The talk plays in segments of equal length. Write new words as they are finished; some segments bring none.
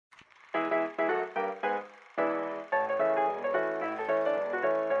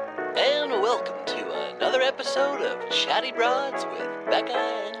welcome to another episode of Chatty Broads with Becca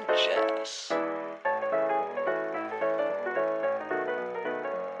and Jess.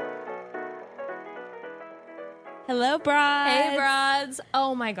 Hello, broads. Hey, broads.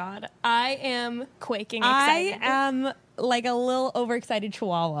 Oh my God. I am quaking excited. I am like a little overexcited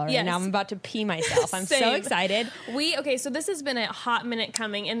chihuahua right now. I'm about to pee myself. I'm so excited. So this has been a hot minute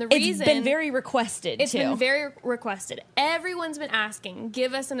coming, and It's been very requested, It's been very requested. Everyone's been asking,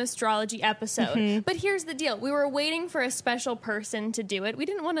 give us an astrology episode. Mm-hmm. But here's the deal. We were waiting for a special person to do it. We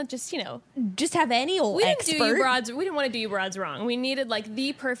didn't want to just have any old expert. We didn't want to do you broads wrong. We needed like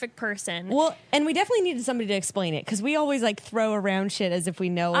the perfect person. Well, and we definitely needed somebody to explain it, because we always like throw around shit as if we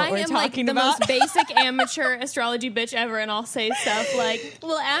know what we're talking about. I am like the most basic amateur astrology bitch ever, and I'll say stuff like,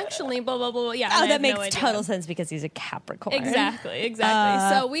 well, actually, blah, blah, blah. Yeah. Oh, that makes total sense because he's a Capricorn. Exactly.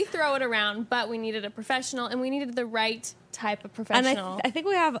 So we throw it around, but we needed a professional, and we needed the right type of professional. And I think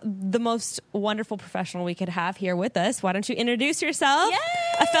we have the most wonderful professional we could have here with us. Why don't you introduce yourself? Yay!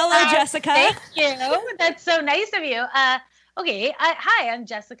 A fellow Jessica. Thank you. That's so nice of you. Okay. Hi, I'm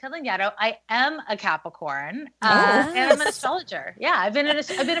Jessica Lanyadoo. I am a Capricorn, and I'm an astrologer. Yeah, I've been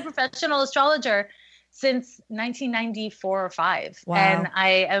a professional astrologer since 1994 or 5. Wow. And I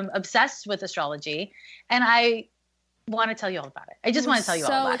am obsessed with astrology, and I want to tell you all about it. I just want to tell you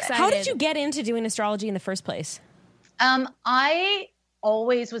all about excited. How did you get into doing astrology in the first place? I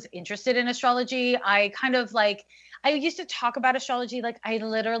always was interested in astrology. I used to talk about astrology. Like, I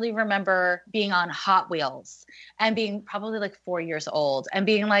literally remember being on Hot Wheels and being probably like 4 years old and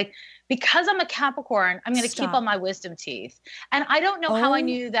being like, because I'm a Capricorn, I'm going to keep all my wisdom teeth. And I don't know how I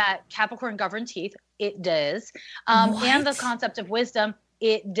knew that Capricorn governed teeth. It does. And the concept of wisdom.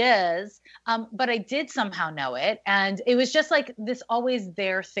 It does. But I did somehow know it. And it was just like this always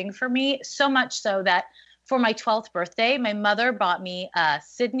there thing for me. So much so that for my 12th birthday, my mother bought me a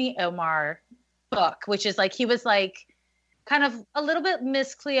Sidney Omar book, which is like, he was like kind of a little bit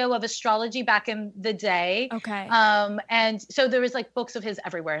Miss Cleo of astrology back in the day. Okay. And so there was like books of his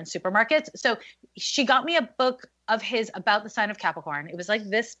everywhere in supermarkets. So she got me a book of his about the sign of Capricorn. It was like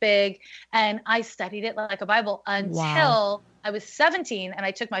this big, and I studied it like a Bible until I was 17, and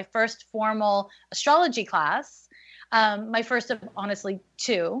I took my first formal astrology class. My first of honestly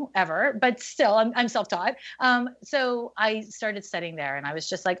 2 ever, but still I'm self-taught. So I started studying there, and I was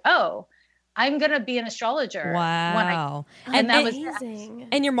just like, oh, I'm going to be an astrologer. Wow. And that was amazing.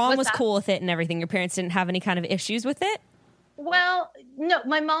 And your mom was cool with it and everything. Your parents didn't have any kind of issues with it? Well, no,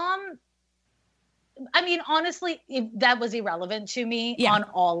 my mom, I mean, honestly, that was irrelevant to me on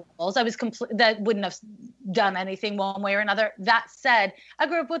all levels. I was that wouldn't have done anything one way or another. That said, I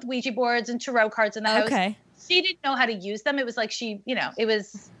grew up with Ouija boards and tarot cards in the house. Okay. She didn't know how to use them. It was like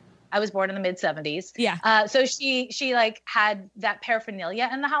I was born in the mid 70s. Yeah. So she like had that paraphernalia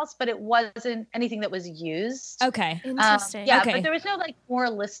in the house, but it wasn't anything that was used. Okay. Interesting. Okay. But there was no like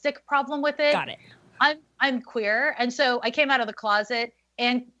moralistic problem with it. Got it. I'm queer. And so I came out of the closet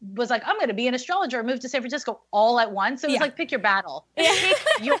and was like, I'm going to be an astrologer, moved to San Francisco all at once. So it was like, pick your battle. Pick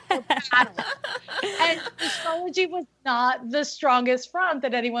your battle. And astrology was not the strongest front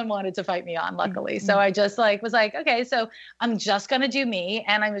that anyone wanted to fight me on, luckily. So I just was like, okay, so I'm just going to do me.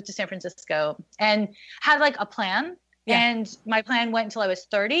 And I moved to San Francisco and had like a plan. Yeah. And my plan went until I was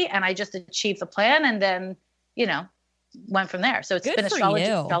 30, and I just achieved the plan. And then, went from there. So it's Good been for astrology,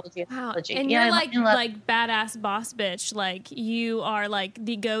 you. astrology. And you're like badass boss bitch. Like, you are like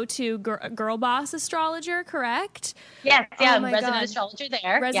the go-to girl boss astrologer, correct? Yes. Yeah. Oh I'm resident astrologer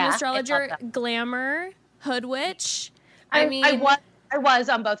there. Resident astrologer, glamour, hood witch. I was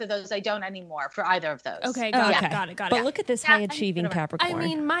on both of those. I don't anymore for either of those. Okay. Got it. But look at this high achieving Capricorn. I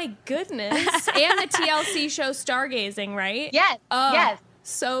mean, my goodness. And the TLC show Stargazing, right? Yes. Yes.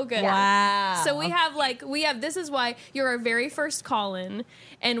 So good. Wow. So we have this is why you're our very first call-in,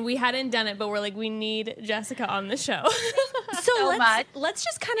 and we hadn't done it, but we're like, we need Jessica on the show. So let's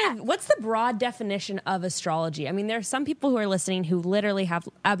just kind of, what's the broad definition of astrology? I mean, there are some people who are listening who literally have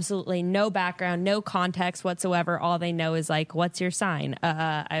absolutely no background, no context whatsoever. All they know is like, what's your sign?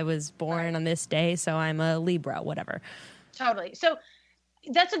 I was born on this day, so I'm a Libra, whatever. Totally. So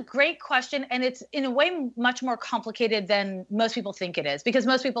that's a great question. And it's in a way much more complicated than most people think it is, because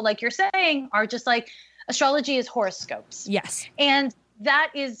most people, like you're saying, are just like, astrology is horoscopes. Yes. And that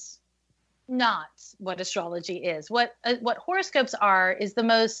is not what astrology is. What horoscopes are is the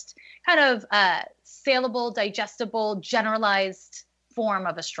most kind of saleable, digestible, generalized form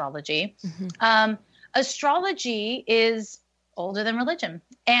of astrology. Mm-hmm. Astrology is older than religion.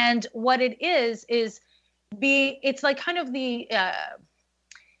 And what it is it's like kind of the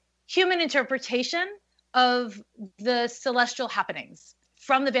human interpretation of the celestial happenings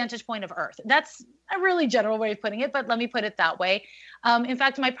from the vantage point of Earth. That's a really general way of putting it, but let me put it that way. In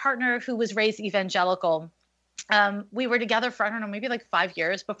fact, my partner, who was raised evangelical, we were together for, I don't know, maybe like 5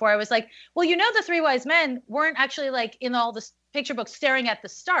 years before I was like, well, the three wise men weren't actually like in all the picture books staring at the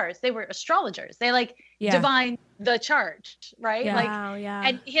stars. They were astrologers. They divined the chart, right? Yeah.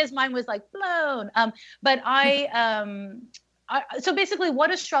 And his mind was like blown. So basically what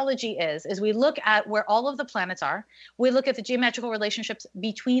astrology is we look at where all of the planets are. We look at the geometrical relationships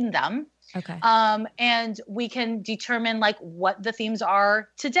between them. Okay. And we can determine like what the themes are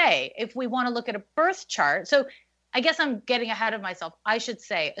today. If we want to look at a birth chart. So I guess I'm getting ahead of myself. I should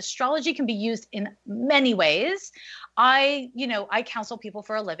say astrology can be used in many ways. I counsel people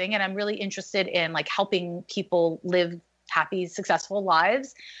for a living, and I'm really interested in like helping people live happy, successful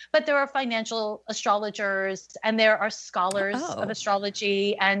lives. But there are financial astrologers and there are scholars of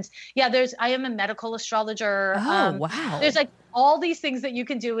astrology. And I am a medical astrologer. Oh, wow. There's like all these things that you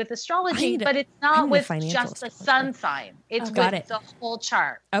can do with astrology, but it's not with just the sun sign. It's with the whole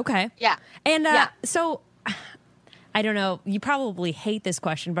chart. Okay. Yeah. And so I don't know, you probably hate this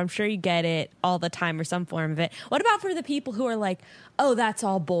question, but I'm sure you get it all the time or some form of it. What about for the people who are like, oh, that's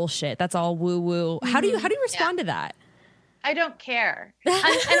all bullshit. That's all woo woo. How do you respond to that? I don't care. And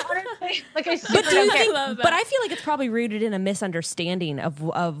honestly, like I super but do you don't think, care. but I feel like it's probably rooted in a misunderstanding of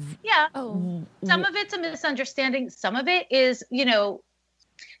some of it's a misunderstanding. Some of it is,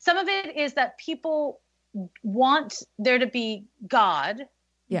 some of it is that people want there to be God.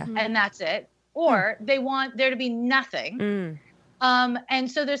 Yeah. And that's it. Or they want there to be nothing.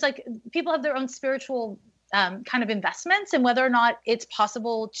 And so there's like, people have their own spiritual kind of investments in whether or not it's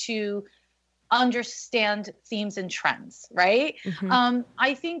possible to understand themes and trends, right?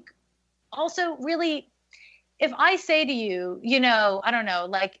 I think also really, if I say to you, I don't know,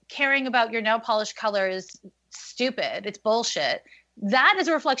 like caring about your nail polish color is stupid, it's bullshit. That is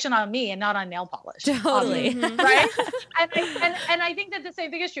a reflection on me and not on nail polish. Totally. Right? and I think that the same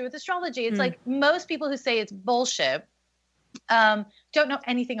thing is true with astrology. It's like most people who say it's bullshit don't know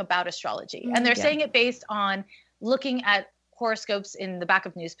anything about astrology. And they're saying it based on looking at horoscopes in the back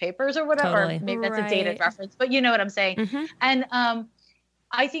of newspapers or whatever. Totally. Or maybe that's a dated reference, but you know what I'm saying. And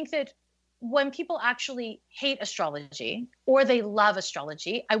I think that when people actually hate astrology or they love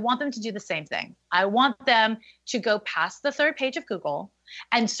astrology, I want them to do the same thing. I want them to go past the third page of Google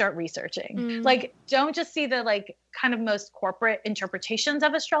and start researching. Like, don't just see the like kind of most corporate interpretations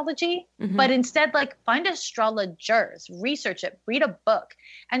of astrology, but instead like find astrologers, research it, read a book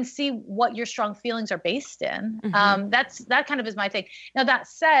and see what your strong feelings are based in. That kind of is my thing. Now that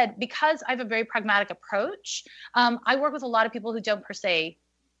said, because I have a very pragmatic approach, I work with a lot of people who don't per se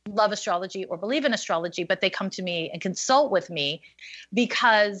love astrology or believe in astrology, but they come to me and consult with me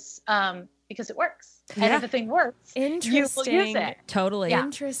because it works. And if the thing works, you will use it. Totally. Yeah.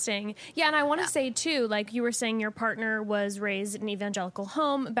 Interesting. Yeah, and I want to say, too, like you were saying your partner was raised in an evangelical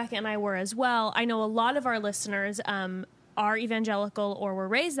home. Becca and I were as well. I know a lot of our listeners are evangelical or were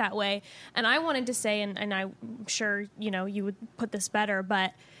raised that way. And I wanted to say, and I'm sure, you would put this better,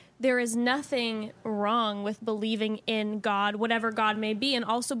 but there is nothing wrong with believing in God, whatever God may be, and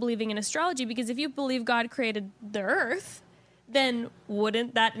also believing in astrology, because if you believe God created the earth, then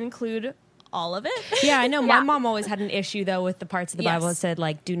wouldn't that include all of it? Yeah, I know. My mom always had an issue, though, with the parts of the Bible that said,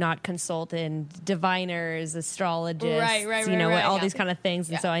 like, do not consult in diviners, astrologists, all these kind of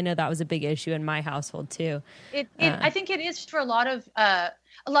things. And so I know that was a big issue in my household, too. I think it is for a lot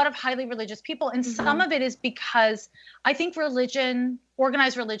of highly religious people. And some of it is because I think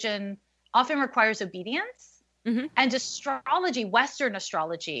organized religion, often requires obedience. And astrology, Western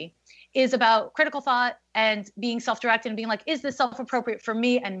astrology, is about critical thought and being self-directed and being like, is this self-appropriate for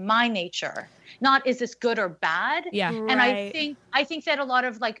me and my nature? Not, is this good or bad? Yeah. And I think that a lot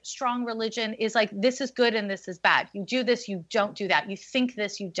of like strong religion is like, this is good and this is bad. You do this, you don't do that. You think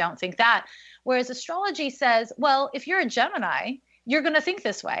this, you don't think that. Whereas astrology says, well, if you're a Gemini, you're going to think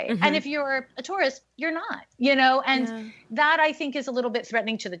this way. And if you're a Taurus, you're not, and that I think is a little bit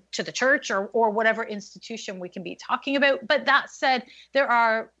threatening to the church or whatever institution we can be talking about. But that said, there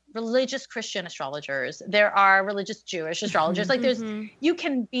are religious Christian astrologers. There are religious Jewish astrologers. Like you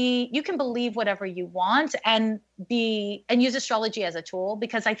can believe whatever you want and use astrology as a tool,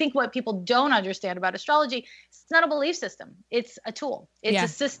 because I think what people don't understand about astrology, it's not a belief system. It's a tool. It's a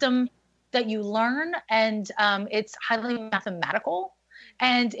system that you learn, and it's highly mathematical.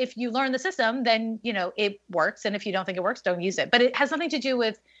 And if you learn the system, then, it works. And if you don't think it works, don't use it. But it has nothing to do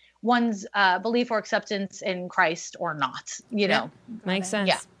with one's belief or acceptance in Christ or not, Makes sense.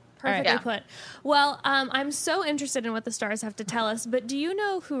 Yeah. Perfectly put. Well, I'm so interested in what the stars have to tell us, but do you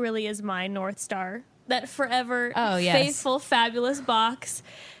know who really is my North Star that forever Oh, yes. faithful, fabulous box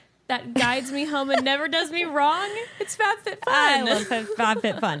that guides me home and never does me wrong. It's FabFitFun. I love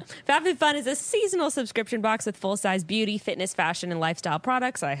FabFitFun. FabFitFun is a seasonal subscription box with full-size beauty, fitness, fashion, and lifestyle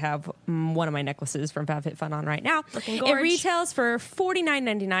products. I have one of my necklaces from FabFitFun on right now. Looking It gorge. retails for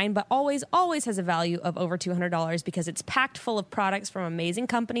 $49.99, but always has a value of over $200 because it's packed full of products from amazing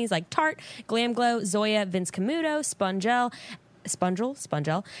companies like Tarte, Glam Glow, Zoya, Vince Camuto,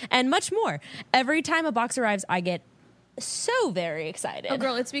 Spongel, and much more. Every time a box arrives, I get so very excited. Oh,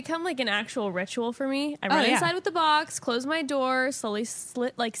 girl, it's become like an actual ritual for me. I run yeah. inside with the box, close my door, slowly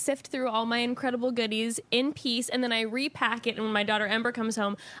sift through all my incredible goodies in peace, and then I repack it. And when my daughter Ember comes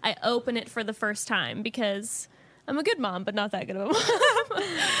home, I open it for the first time because I'm a good mom, but not that good of a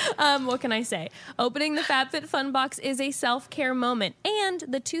mom. What can I say? Opening the FabFitFun box is a self-care moment, and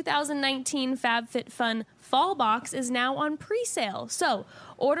the 2019 FabFitFun Fall box is now on pre-sale. So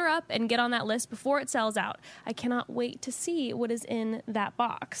order up and get on that list before it sells out. I cannot wait to see what is in that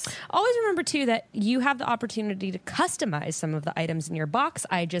box. Always remember, too, that you have the opportunity to customize some of the items in your box.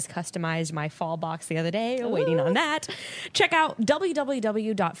 I just customized my fall box the other day, waiting on that. Check out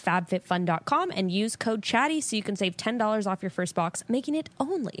www.fabfitfun.com and use code CHATTY so you can save $10 off your first box, making it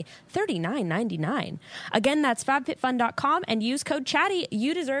only $39.99. Again, that's fabfitfun.com and use code CHATTY.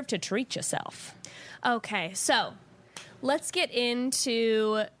 You deserve to treat yourself. Okay, so let's get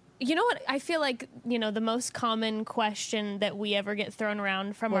into, you know what, I feel like, the most common question that we ever get thrown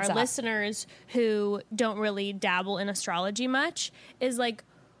around from What's our that? listeners who don't really dabble in astrology much is like,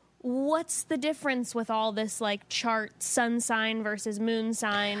 what's the difference with all this like chart, sun sign versus moon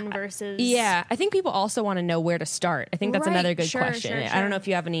sign versus... Yeah, I think people also want to know where to start. I think that's Right, another good sure, question. sure, I don't know if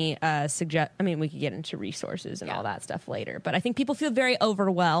you have any I mean, we could get into resources and all that stuff later, but I think people feel very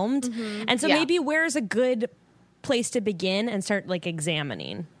overwhelmed. And so Yeah. maybe where's a good place to begin and start like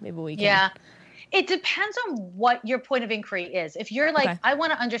examining? Maybe we can. Yeah. It depends on what your point of inquiry is. If you're like, Okay. I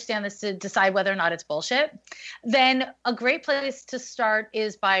want to understand this to decide whether or not it's bullshit, then a great place to start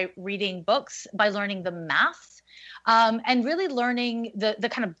is by reading books, by learning the math, and really learning the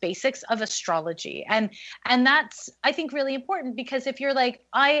kind of basics of astrology. And that's, I think, really important because if you're like,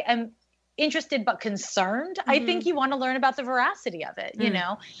 I am interested but concerned, I think you want to learn about the veracity of it, you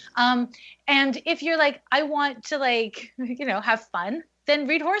know? And if you're like, I want to like, have fun, then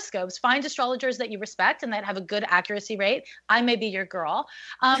read horoscopes. Find astrologers that you respect and that have a good accuracy rate. I may be your girl.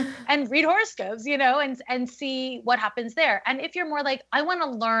 And read horoscopes, and see what happens there. And if you're more like, I want to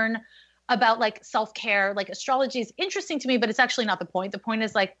learn about like self-care, like astrology is interesting to me, but it's actually not the point. The point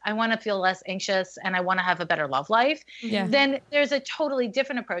is like, I want to feel less anxious and I want to have a better love life. Yeah. Then there's a totally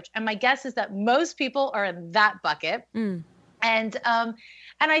different approach. And my guess is that most people are in that bucket.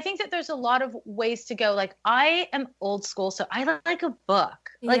 And I think that there's a lot of ways to go. Like I am old school, so I like a book.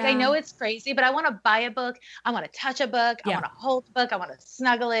 Like I Yeah. know it's crazy, but I want to buy a book. I want to touch a book. I Yeah. want to hold the book. I want to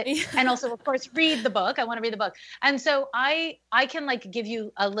snuggle it. And also, of course, read the book. I want to read the book. And so I can like give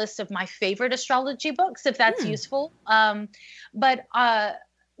you a list of my favorite astrology books if that's useful. But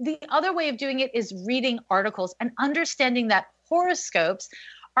the other way of doing it is reading articles and understanding that horoscopes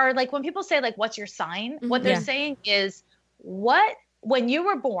are like when people say like, what's your sign? What they're saying is when you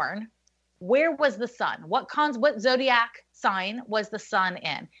were born, where was the sun? What zodiac sign was the sun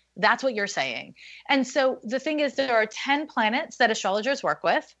in? That's what you're saying. And so the thing is, there are 10 planets that astrologers work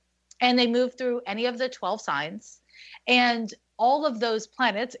with, and they move through any of the 12 signs. And all of those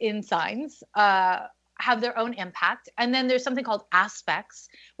planets in signs have their own impact. And then there's something called aspects,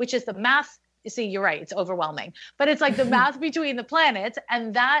 which is the math. You see, you're right. It's overwhelming, but it's like the math between the planets.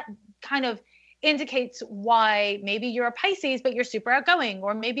 And that kind of indicates why maybe you're a Pisces, but you're super outgoing,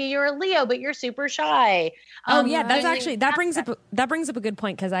 or maybe you're a Leo, but you're super shy. That's actually, that brings up a good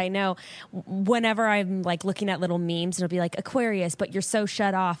point. Cause I know whenever I'm like looking at little memes, it'll be like Aquarius, but you're so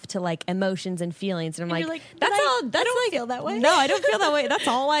shut off to like emotions and feelings. And I'm you're like, like, that's all, that's don't like, feel that way. No, I don't feel that way. That's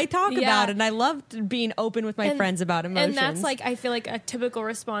all I talk Yeah. about. And I love being open with my friends about emotions. And that's like, I feel like a typical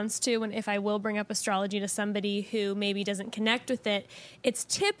response to when, if I will bring up astrology to somebody who maybe doesn't connect with it, it's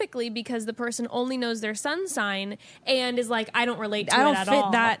typically because the person only knows their sun sign and is like, I don't relate to I it don't at fit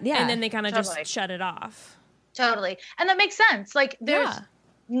all. that, yeah. And then they kind of Totally. just shut it off. Totally. And that makes sense. Like there's Yeah.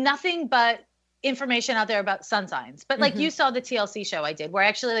 nothing but information out there about sun signs. But like you saw the TLC show I did where I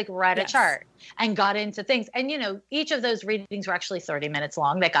actually like read a Yes. chart and got into things. And each of those readings were actually 30 minutes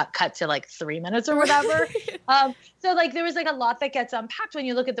long. That got cut to like 3 minutes or whatever. So like there was like a lot that gets unpacked when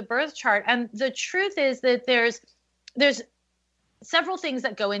you look at the birth chart. And the truth is that there's several things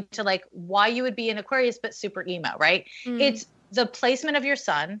that go into like why you would be an Aquarius but super emo, right? It's the placement of your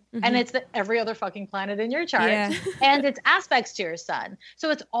sun, and it's every other fucking planet in your chart, Yeah. and its aspects to your sun. So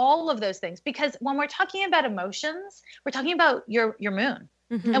it's all of those things, because when we're talking about emotions, we're talking about your moon.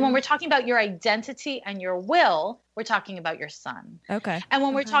 And when we're talking about your identity and your will, we're talking about your sun. Okay. And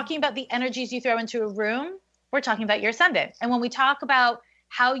when we're talking about the energies you throw into a room, we're talking about your ascendant. And when we talk about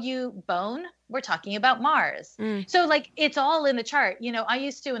how you bone, we're talking about Mars. So like, it's all in the chart. You know, I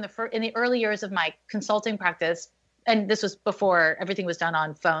used to, in the early years of my consulting practice, and this was before everything was done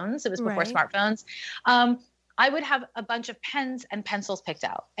on phones. It was before smartphones. I would have a bunch of pens and pencils picked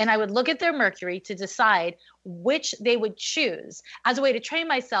out, and I would look at their Mercury to decide which they would choose as a way to train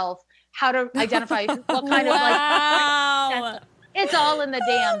myself how to identify what kind of like. It's all in the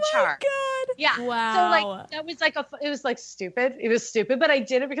damn chart. God. Yeah. Wow. So like, that was like it was like stupid. It was stupid, but I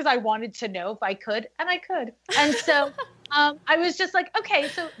did it because I wanted to know if I could, and I could. And so I was just like, okay,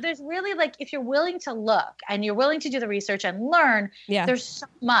 so there's really, like, if you're willing to look and you're willing to do the research and learn, there's so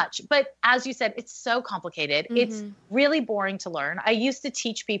much. But as you said, it's so complicated. It's really boring to learn. I used to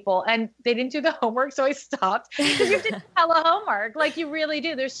teach people and they didn't do the homework, so I stopped, because you have to do hella homework. Like, you really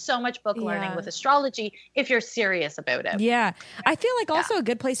do. There's so much book learning with astrology if you're serious about it. Yeah. I feel like also a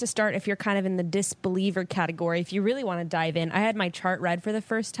good place to start if you're kind of in the disbeliever category, if you really want to dive in. I had my chart read for the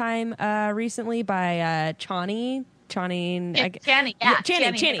first time recently by Channing.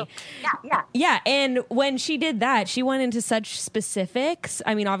 Yeah. And when she did that, she went into such specifics.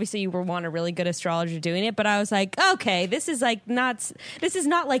 I mean, obviously you want a really good astrologer doing it, but I was like, okay, this is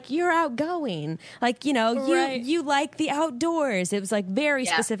not like you're outgoing. Like, you know, you like the outdoors. It was like very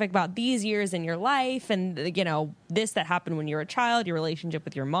specific about these years in your life, and, you know, this that happened when you were a child, your relationship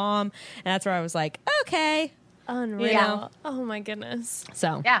with your mom. And that's where I was like, okay. Unreal. You know? Oh my goodness.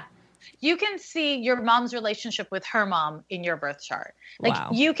 So yeah. You can see your mom's relationship with her mom in your birth chart. Like,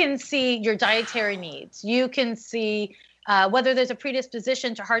 you can see your dietary needs. You can see whether there's a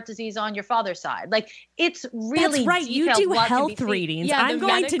predisposition to heart disease on your father's side. Like, it's really that's right. You do health readings. Yeah, I'm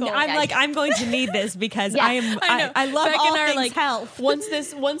going to need this because I love Beck all and I things are like, health. Once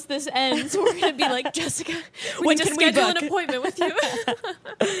this ends, we're gonna be like, Jessica, we need to schedule an appointment with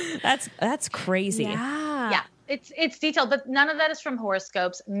you. That's crazy. Yeah. It's detailed, but none of that is from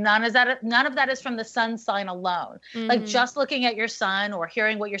horoscopes. None of that is from the sun sign alone. Like, just looking at your sun or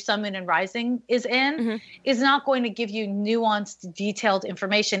hearing what your sun, moon, and rising is in is not going to give you nuanced, detailed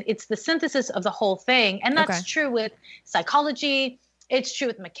information. It's the synthesis of the whole thing. And that's true with psychology. It's true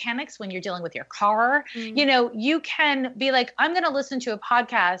with mechanics when you're dealing with your car. You know, you can be like, I'm going to listen to a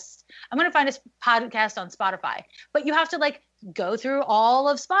podcast. I'm going to find a podcast on Spotify, but you have to, like, go through all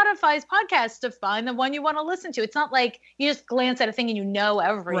of Spotify's podcasts to find the one you want to listen to. It's not like you just glance at a thing and you know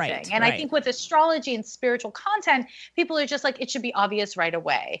everything. I think with astrology and spiritual content, people are just like, it should be obvious right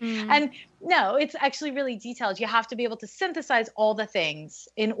away. And no, it's actually really detailed. You have to be able to synthesize all the things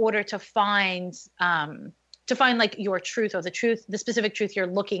in order to find like your truth, or the specific truth you're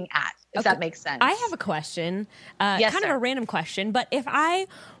looking at, if that makes sense. I have a question, yes, kind of a random question, but if I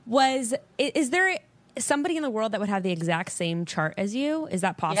was, is there somebody in the world that would have the exact same chart as you? Is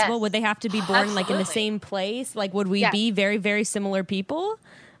that possible? Yes. Would they have to be born like in the same place? Like, would we be very, very similar people?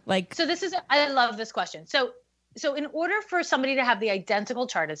 Like, so I love this question. So in order for somebody to have the identical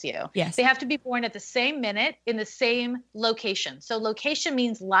chart as you, they have to be born at the same minute in the same location. So location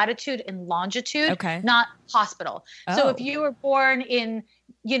means latitude and longitude, not hospital. So if you were born in,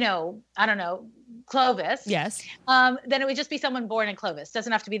 you know, I don't know, Clovis, then it would just be someone born in Clovis.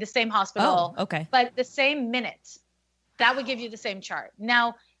 Doesn't have to be the same hospital, but the same minute. That would give you the same chart.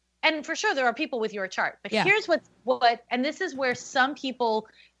 Now, and for sure there are people with your chart, but here's what, and this is where some people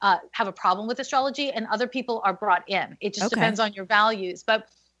have a problem with astrology and other people are brought in. It just depends on your values, but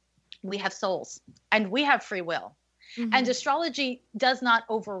we have souls and we have free will, and astrology does not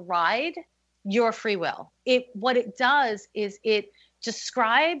override your free will. What it does is it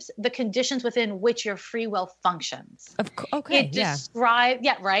describes the conditions within which your free will functions. It describes,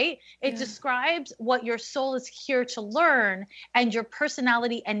 It describes what your soul is here to learn, and your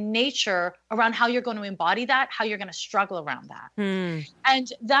personality and nature around how you're going to embody that, how you're going to struggle around that.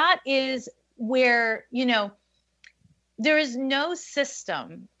 And that is where, you know, there is no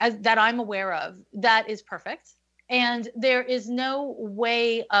system that I'm aware of that is perfect. And there is no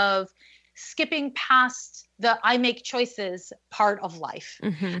way of skipping past the I make choices part of life.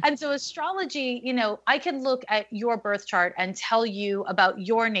 And so astrology, you know, I can look at your birth chart and tell you about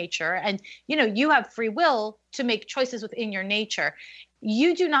your nature, and, you know, you have free will to make choices within your nature.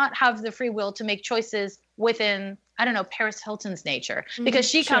 You do not have the free will to make choices within, I don't know, Paris Hilton's nature, because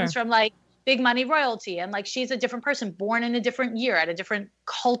she comes from like big money royalty, and like she's a different person, born in a different year at a different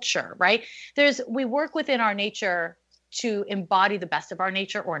culture, right? We work within our nature to embody the best of our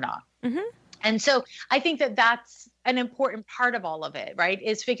nature or not. Mm-hmm. And so I think that that's an important part of all of it, right?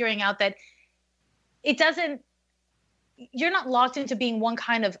 Is figuring out that it doesn't, you're not locked into being one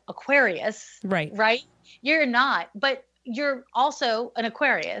kind of Aquarius, right? You're not, but you're also an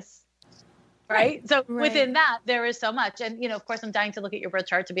Aquarius, right? So within that, there is so much. And, you know, of course, I'm dying to look at your birth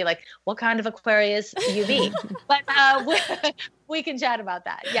chart to be like, what kind of Aquarius do you be? But we can chat about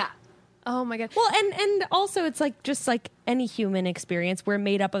that. Yeah. Oh my God. Well, and also it's like just like any human experience, we're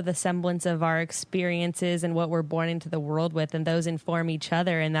made up of the semblance of our experiences and what we're born into the world with, and those inform each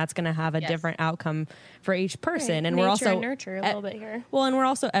other, and that's going to have a different outcome for each person. Right. And Nature we're also and nurture a little bit here. Well, and we're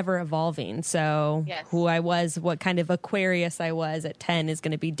also ever evolving. So who I was, what kind of Aquarius I was at 10 is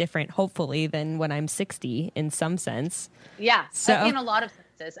going to be different, hopefully, than when I'm 60 in some sense. Yeah. So in a lot of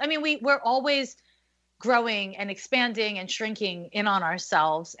senses. I mean, we're always growing and expanding and shrinking in on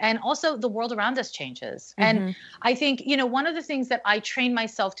ourselves. And also the world around us changes. And I think, you know, one of the things that I train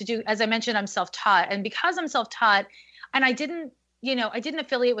myself to do, as I mentioned, I'm self-taught. And because I'm self-taught, and I didn't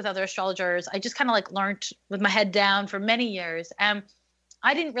affiliate with other astrologers. I just kind of like learned with my head down for many years. And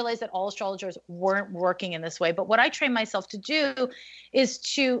I didn't realize that all astrologers weren't working in this way. But what I train myself to do is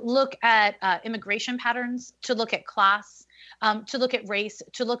to look at immigration patterns, to look at class, to look at race,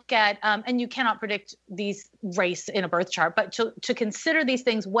 to look at, and you cannot predict these race in a birth chart, but to consider these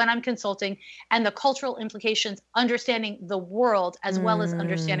things when I'm consulting, and the cultural implications, understanding the world as well as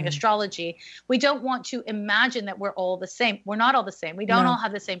understanding astrology. We don't want to imagine that we're all the same. We're not all the same. We don't all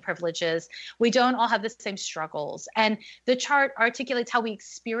have the same privileges. We don't all have the same struggles. And the chart articulates how we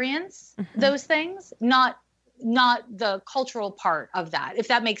experience those things, not the cultural part of that, if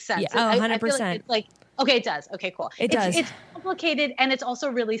that makes sense. Yeah, 100%. I feel like it's like, okay, it does. Okay, cool. It does. It's complicated, and it's also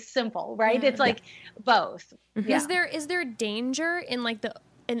really simple, right? It's like both. Yeah. Is there danger in like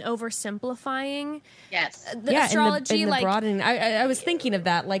in oversimplifying? Yes. The astrology, in the like broadening. I was thinking of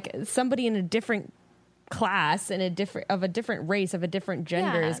that, like somebody in a different class and a different race, of a different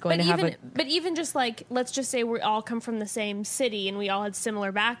gender is going to have but even just like, let's just say we all come from the same city and we all had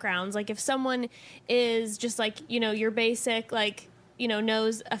similar backgrounds. Like if someone is just like, you know, your basic, like, you know,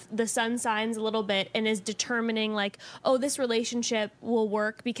 knows the sun signs a little bit and is determining like, oh, this relationship will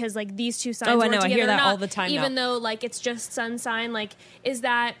work because like these two signs work together. I hear that all the time even though like it's just sun sign. Like,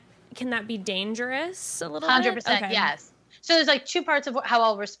 can that be dangerous a little 100%, bit? 100%, yes. So there's like two parts of how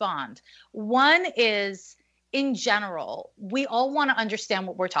I'll respond. One is, in general, we all want to understand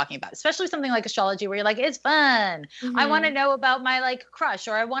what we're talking about, especially something like astrology where you're like, it's fun. I want to know about my like crush,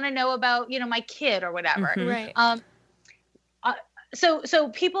 or I want to know about, you know, my kid or whatever. Right. So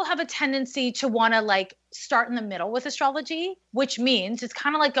people have a tendency to want to like start in the middle with astrology, which means it's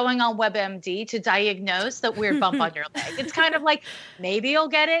kind of like going on WebMD to diagnose that weird bump on your leg. It's kind of like, maybe you'll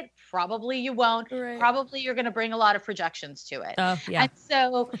get it. Probably you won't. Right. Probably you're going to bring a lot of projections to it. Yeah. And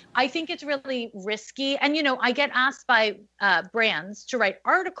so I think it's really risky. And, you know, I get asked by brands to write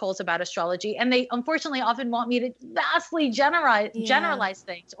articles about astrology, and they unfortunately often want me to vastly generalize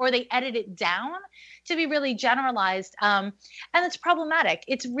things, or they edit it down to be really generalized. And it's problematic.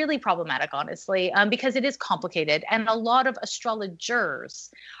 It's really problematic, honestly, because it is complicated. And a lot of astrologers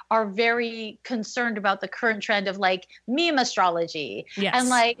are very concerned about the current trend of like meme astrology. Yes. And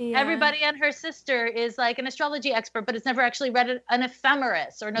like everybody and her sister is like an astrology expert, but has never actually read an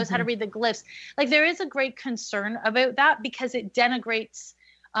ephemeris or knows how to read the glyphs. Like there is a great concern about that because it denigrates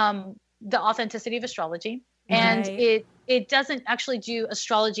the authenticity of astrology. And it doesn't actually do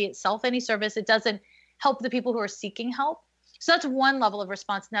astrology itself any service. It doesn't help the people who are seeking help. So that's one level of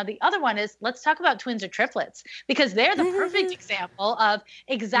response. Now, the other one is, let's talk about twins or triplets, because they're the perfect example of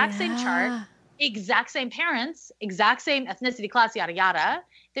exact same chart, exact same parents, exact same ethnicity, class, yada, yada.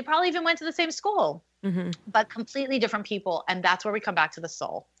 They probably even went to the same school, but completely different people. And that's where we come back to the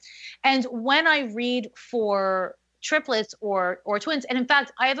soul. And when I read for triplets or twins, and in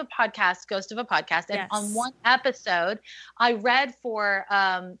fact, I have a podcast, Ghost of a Podcast, and on one episode, I read for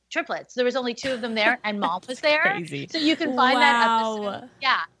triplets. There was only 2 of them there, and mom was there. Crazy. So you can find that episode.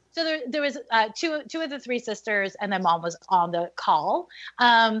 Yeah. So there was two of the 3 sisters, and then mom was on the call.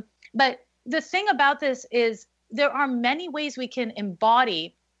 But the thing about this is there are many ways we can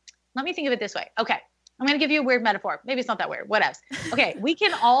embody. Let me think of it this way. Okay. I'm going to give you a weird metaphor. Maybe it's not that weird. What else? Okay. We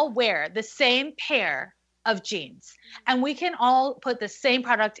can all wear the same pair of jeans, and we can all put the same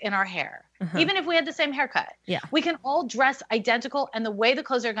product in our hair, even if we had the same haircut. Yeah, we can all dress identical, and the way the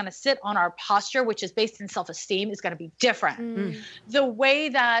clothes are going to sit on our posture, which is based in self-esteem, is going to be different. The way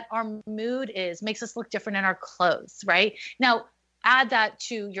that our mood is makes us look different in our clothes, right? Now, add that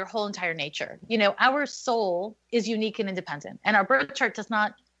to your whole entire nature. You know, our soul is unique and independent, and our birth chart does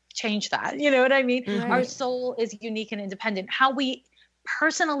not change that. You know what I mean? Mm-hmm. Our soul is unique and independent. How we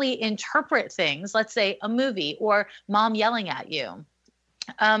personally interpret things, let's say a movie or mom yelling at you,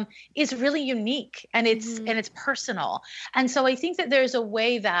 is really unique, and it's personal. And so I think that there's a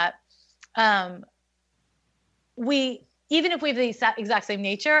way that we, even if we have the exact same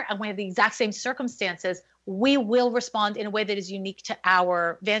nature and we have the exact same circumstances, we will respond in a way that is unique to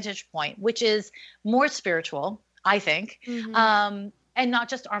our vantage point, which is more spiritual, I think. And not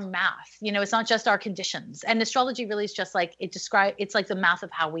just our math, it's not just our conditions. And astrology really is just like, it's like the math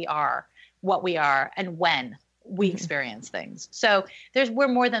of how we are, what we are, and when we experience things. So we're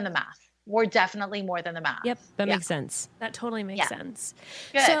more than the math. We're definitely more than the math. Yep. That makes sense. That totally makes sense.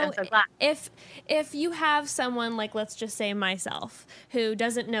 Good. So, I'm so glad. if you have someone like, let's just say myself, who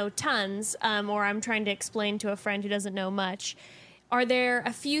doesn't know tons, or I'm trying to explain to a friend who doesn't know much, are there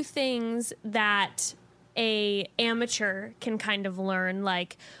a few things that a amateur can kind of learn?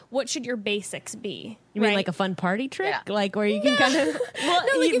 Like, what should your basics be? You mean like a fun party trick? Yeah. Like where you can kind of,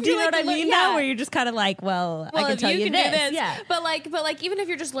 do you know what I mean now? Where you're just kind of like, I can tell you this. Do this. Yeah. But like, even if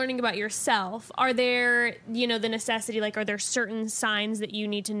you're just learning about yourself, are there, the necessity, like, are there certain signs that you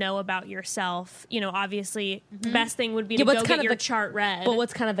need to know about yourself? Obviously, the best thing would be to go get your chart read. But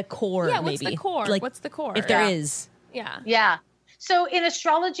what's kind of the core? Yeah, what's the core? Like, what's the core? If there is. Yeah. Yeah. So in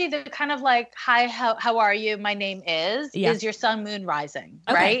astrology, they're kind of like, hi, how are you? My name is your sun, moon, rising,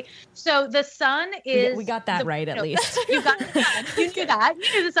 right? So the sun is... We got that right, at least. You got that. You knew that.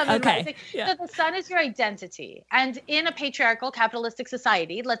 You knew the sun, moon, rising. Yeah. So the sun is your identity. And in a patriarchal, capitalistic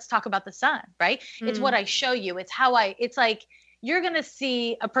society, let's talk about the sun, right? It's what I show you. It's like... You're going to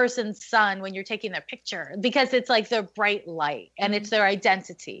see a person's sun when you're taking their picture, because it's like their bright light and it's their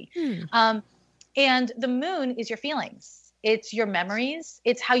identity. And the moon is your feelings. It's your memories.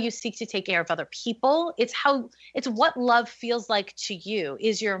 It's how you seek to take care of other people. It's what love feels like to you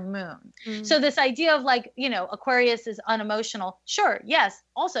is your moon. So this idea of like, Aquarius is unemotional. Sure. Yes.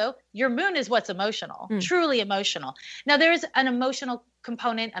 Also, your moon is what's emotional, truly emotional. Now there's an emotional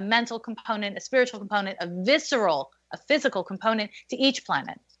component, a mental component, a spiritual component, a physical component to each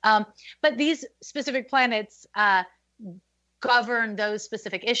planet. But these specific planets, govern those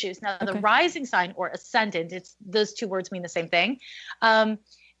specific issues. Now, the rising sign or ascendant, those two words mean the same thing.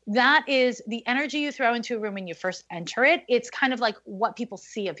 That is the energy you throw into a room when you first enter it. It's kind of like what people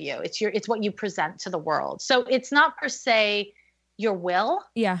see of you. It's what you present to the world. So it's not per se your will.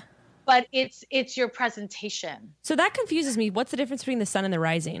 Yeah. But it's your presentation. So that confuses me. What's the difference between the sun and the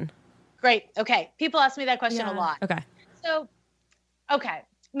rising? Great. Okay. People ask me that question a lot. Okay. So,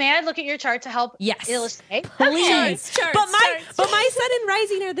 may I look at your chart to help illustrate? Please. Charts, but my sun and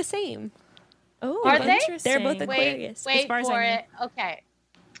rising are the same. Oh, are they? They're both Aquarius. Wait as far for as I it. Okay.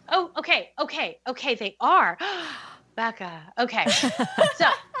 Oh, okay. They are. Becca. Okay.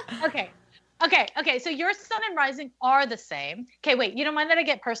 So your sun and rising are the same. Okay, wait. You don't mind that I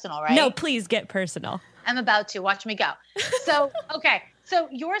get personal, right? No, please get personal. I'm about to. Watch me go. So, So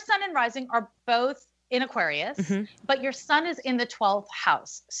your sun and rising are both in Aquarius, but your sun is in the 12th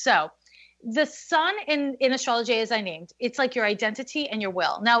house. So the sun in astrology, as I named, it's like your identity and your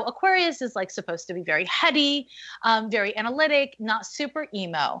will. Now, Aquarius is like supposed to be very heady, very analytic, not super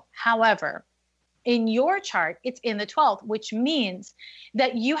emo. However, in your chart, it's in the 12th, which means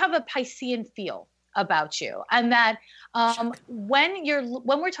that you have a Piscean feel about you. And that when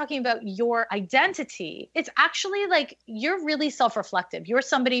we're talking about your identity, it's actually like you're really self-reflective. You're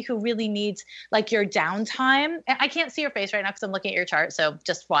somebody who really needs like your downtime. And I can't see your face right now because I'm looking at your chart. So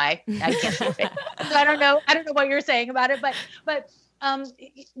just why I can't see your face. So I don't know what you're saying about it, but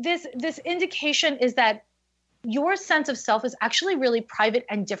this indication is that your sense of self is actually really private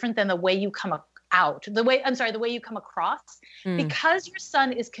and different than the way you come the way you come across, because your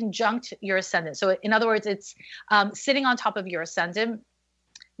sun is conjunct your ascendant. So in other words, it's sitting on top of your ascendant.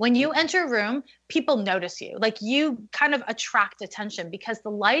 When you enter a room, people notice you. Like you kind of attract attention because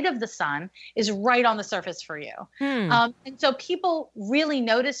the light of the sun is right on the surface for you. And so people really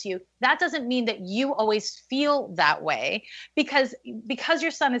notice you. That doesn't mean that you always feel that way because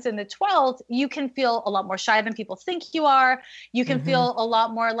your sun is in the 12th, you can feel a lot more shy than people think you are. You can feel a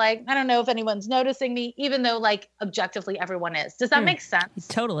lot more like, I don't know if anyone's noticing me, even though like objectively everyone is. Does that make sense?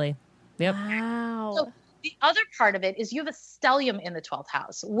 Totally. Yep. Wow. So the other part of it is you have a stellium in the 12th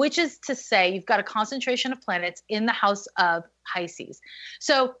house, which is to say you've got a concentration of planets in the house of Pisces.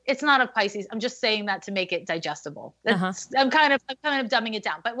 So it's not of Pisces. I'm just saying that to make it digestible. I'm kind of dumbing it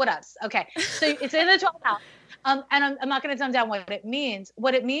down, but what else? Okay. So it's in the 12th house. And I'm not going to dumb down what it means.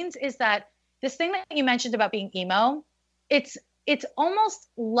 What it means is that this thing that you mentioned about being emo, it's almost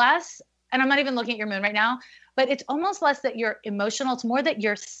less and I'm not even looking at your moon right now, but it's almost less that you're emotional. It's more that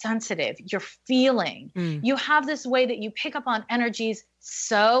you're sensitive, you're feeling. You have this way that you pick up on energies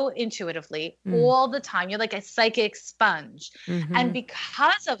so intuitively all the time. You're like a psychic sponge. And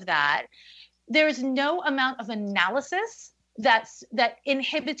because of that, there's no amount of analysis that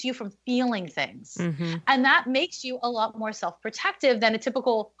inhibits you from feeling things. And that makes you a lot more self-protective than a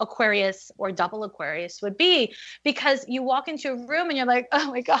typical Aquarius or double Aquarius would be, because you walk into a room and you're like,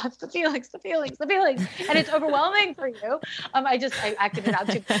 oh my God, the feelings. And it's overwhelming for you. I acted it out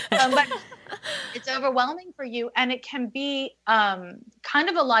too. But it's overwhelming for you. And it can be kind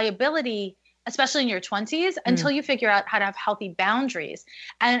of a liability, especially in your 20s, until you figure out how to have healthy boundaries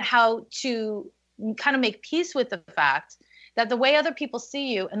and how to kind of make peace with the fact that the way other people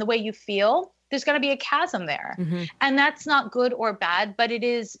see you and the way you feel, there's going to be a chasm there. And that's not good or bad, but it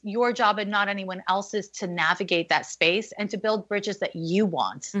is your job and not anyone else's to navigate that space and to build bridges that you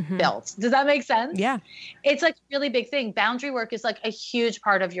want built. Does that make sense? Yeah. It's like a really big thing. Boundary work is like a huge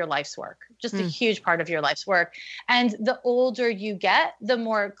part of your life's work, just a huge part of your life's work. And the older you get, the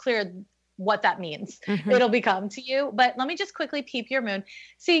more clear what that means it'll become to you. But let me just quickly peep your moon.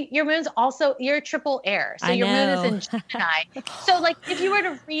 See, your moon's also, you're triple air. So your moon is in Gemini. So like if you were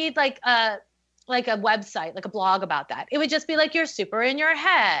to read like a website, like a blog about that, it would just be like, you're super in your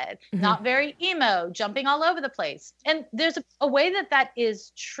head, not very emo, jumping all over the place. And there's a way that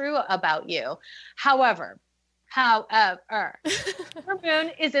is true about you. However, your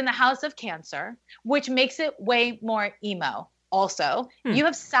moon is in the house of Cancer, which makes it way more emo. Also, you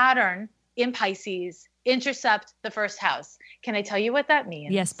have Saturn in Pisces intercept the first house. Can I tell you what that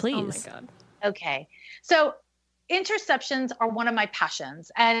means? Yes, please. Oh my God. Okay. So interceptions are one of my passions.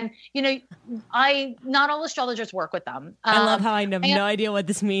 And, not all astrologers work with them. I love how I have no idea what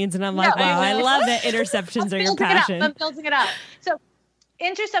this means. And I'm like, wow, I love that interceptions are your passion. I'm building it up. So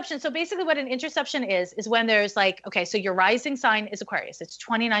interception. So basically what an interception is when there's like, okay, so your rising sign is Aquarius. It's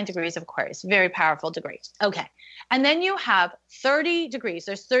 29 degrees of Aquarius. Very powerful degree. Okay. And then you have 30 degrees.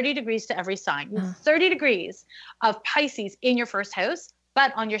 There's 30 degrees to every sign. 30 degrees of Pisces in your first house.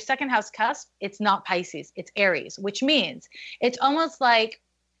 But on your second house cusp, it's not Pisces. It's Aries, which means it's almost like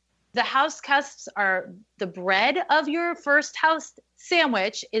the house cusps are the bread of your first house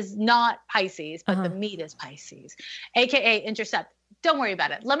sandwich is not Pisces, but the meat is Pisces, AKA intercept. Don't worry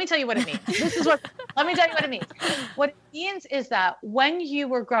about it. Let me tell you what it means. Let me tell you what it means. What it means is that when you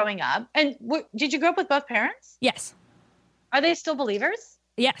were growing up, and did you grow up with both parents? Yes. Are they still believers?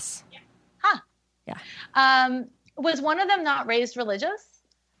 Yes. Huh. Yeah. Was one of them not raised religious?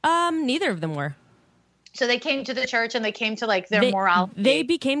 Neither of them were. So they came to the church and they came to like their morality. They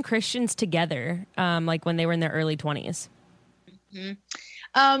became Christians together, like when they were in their early 20s.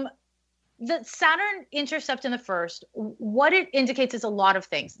 The Saturn intercept in the first, what it indicates is a lot of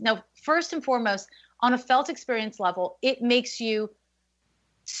things. Now, first and foremost, on a felt experience level, it makes you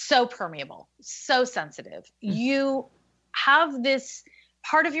so permeable, so sensitive. You have this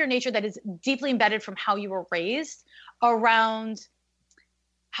part of your nature that is deeply embedded from how you were raised around,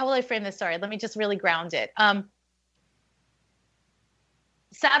 how will I frame this? Sorry, let me just really ground it.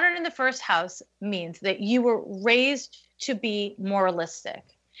 Saturn in the first house means that you were raised to be moralistic.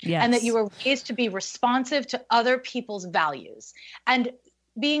 Yes. And that you were raised to be responsive to other people's values. And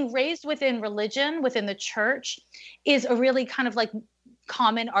being raised within religion, within the church, is a really kind of like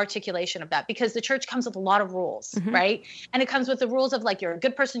common articulation of that, because the church comes with a lot of rules, right? And it comes with the rules of like, you're a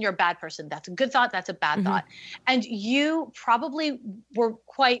good person, you're a bad person. That's a good thought, that's a bad thought. And you probably were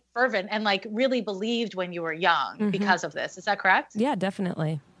quite fervent and like really believed when you were young because of this. Is that correct? Yeah,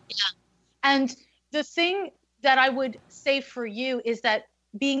 definitely. Yeah. And the thing that I would say for you is that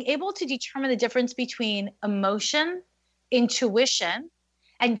being able to determine the difference between emotion, intuition,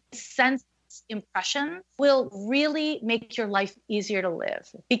 and sense impression will really make your life easier to live,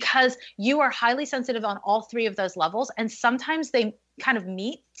 because you are highly sensitive on all three of those levels. And sometimes they kind of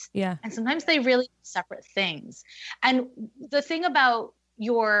meet. Yeah. And sometimes they really separate things. And the thing about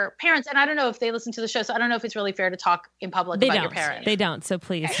your parents, and I don't know if they listen to the show, so I don't know if it's really fair to talk in public about your parents. They don't. So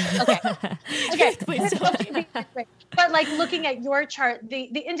please. Okay. Please don't. But like looking at your chart, the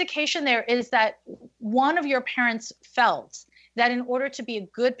indication there is that one of your parents felt that in order to be a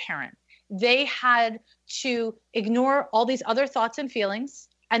good parent, they had to ignore all these other thoughts and feelings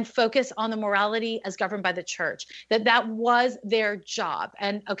and focus on the morality as governed by the church, that was their job.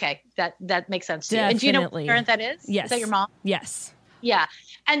 And okay, that makes sense to you. And do you know what parent that is? Yes. Is that your mom? Yes. Yeah.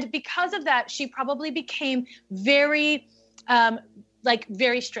 And because of that, she probably became very,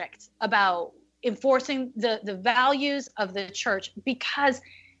 very strict about enforcing the values of the church, because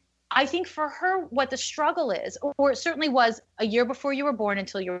I think for her, what the struggle is, or it certainly was a year before you were born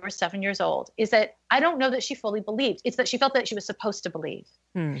until you were 7 years old, is that I don't know that she fully believed. It's that she felt that she was supposed to believe.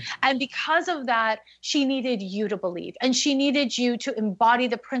 And because of that, she needed you to believe. And she needed you to embody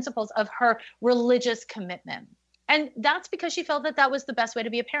the principles of her religious commitment. And that's because she felt that that was the best way to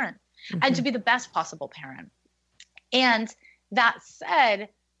be a parent and to be the best possible parent. And that said,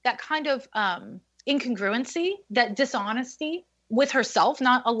 that kind of incongruency, that dishonesty with herself,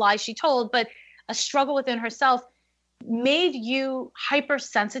 not a lie she told, but a struggle within herself, made you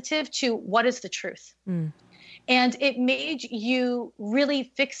hypersensitive to what is the truth. And it made you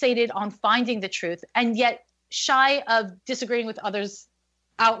really fixated on finding the truth and yet shy of disagreeing with others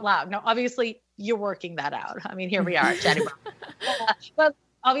out loud. Now, obviously, you're working that out. I mean, here we are chatting about but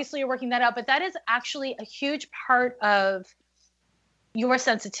obviously you're working that out. But that is actually a huge part of your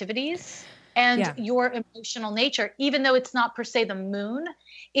sensitivities and your emotional nature, even though it's not per se the moon.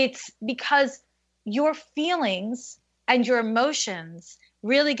 It's because your feelings and your emotions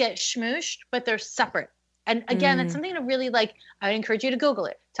really get smooshed, but they're separate. And again, it's something to really like, I would encourage you to Google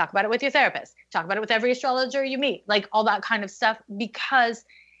it, talk about it with your therapist, talk about it with every astrologer you meet, like all that kind of stuff, because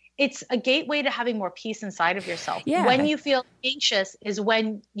it's a gateway to having more peace inside of yourself. Yeah. When you feel anxious is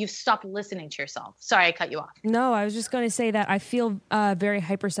when you stop listening to yourself. Sorry, I cut you off. No, I was just going to say that I feel very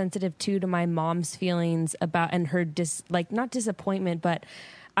hypersensitive too to my mom's feelings about, and her not disappointment, but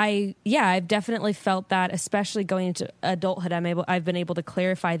I've definitely felt that, especially going into adulthood. I've been able to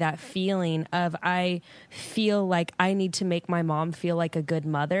clarify that feeling of, I feel like I need to make my mom feel like a good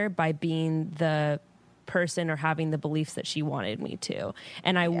mother by being the person or having the beliefs that she wanted me to.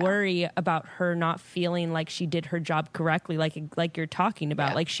 And I worry about her not feeling like she did her job correctly, like you're talking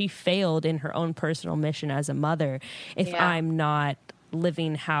about. Like she failed in her own personal mission as a mother if I'm not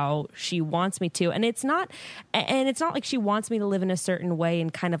living how she wants me to. And it's not like she wants me to live in a certain way in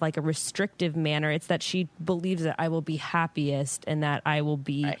kind of like a restrictive manner. It's that she believes that I will be happiest and that I will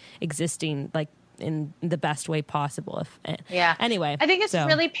be existing like in the best way possible. Anyway, I think it's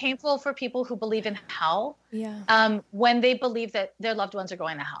really painful for people who believe in hell. When they believe that their loved ones are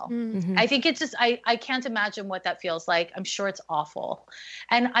going to hell. I think it's just, I can't imagine what that feels like. I'm sure it's awful.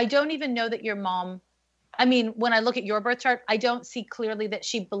 And I don't even know that your mom, I mean, when I look at your birth chart, I don't see clearly that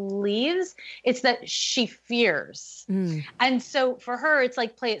she believes. It's that she fears. And so for her, it's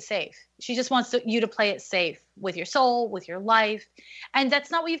like, play it safe. She just wants you to play it safe with your soul, with your life. And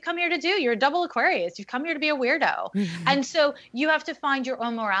that's not what you've come here to do. You're a double Aquarius. You've come here to be a weirdo. And so you have to find your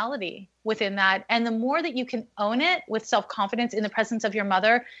own morality within that. And the more that you can own it with self-confidence in the presence of your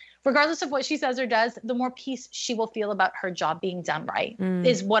mother, regardless of what she says or does, the more peace she will feel about her job being done right,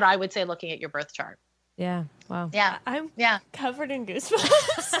 is what I would say looking at your birth chart. Yeah. Wow. Yeah. I'm covered in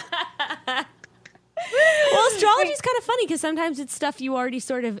goosebumps. Well, astrology is kind of funny because sometimes it's stuff you already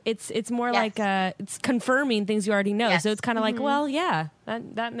sort of, it's more like it's confirming things you already know. So it's kind of like, well,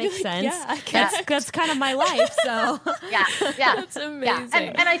 that makes sense. That's kind of my life. So That's amazing.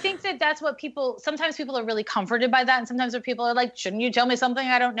 And I think that's what sometimes people are really comforted by that. And sometimes people are like, shouldn't you tell me something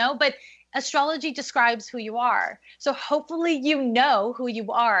I don't know? But astrology describes who you are. So hopefully you know who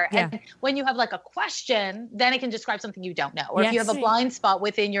you are. And when you have like a question, then it can describe something you don't know. Or if you have a blind spot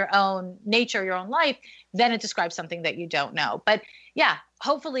within your own nature, your own life, then it describes something that you don't know. But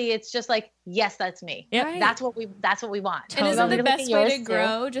hopefully it's just like, yes, that's me. Yep. That's what we want. And isn't the best way to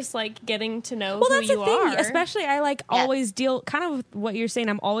grow just like getting to know who you are? Especially I always deal kind of with what you're saying.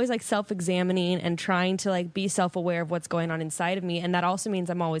 I'm always like self-examining and trying to like be self-aware of what's going on inside of me. And that also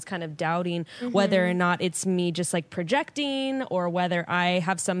means I'm always kind of doubting whether or not it's me just like projecting or whether I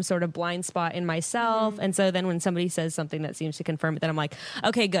have some sort of blind spot in myself. And so then when somebody says something that seems to confirm it, then I'm like,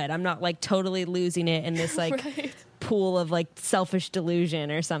 okay, good. I'm not like totally losing it in this like pool of like selfish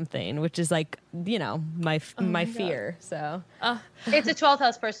delusion or something, which is like, you know, my fear. So it's a 12th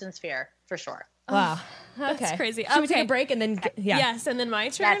house person's fear for sure. Wow. That's crazy. Should we take a break and then Yes, and then my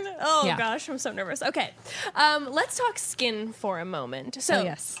turn? Gosh, I'm so nervous. Okay. Let's talk skin for a moment.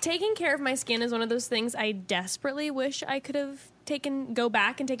 So taking care of my skin is one of those things I desperately wish I could have go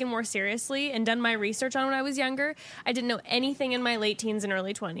back and taken more seriously and done my research on when I was younger. I didn't know anything in my late teens and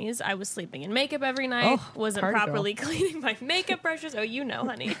early 20s. I was sleeping in makeup every night, wasn't properly cleaning my makeup brushes. Oh, you know,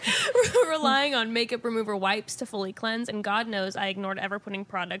 honey. Relying on makeup remover wipes to fully cleanse, and God knows I ignored ever putting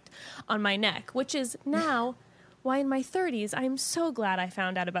product on my neck, which is now why in my 30s, I'm so glad I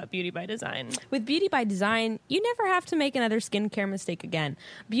found out about Beauty by Design. With Beauty by Design, you never have to make another skincare mistake again.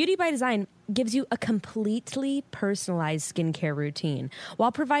 Beauty by Design gives you a completely personalized skincare routine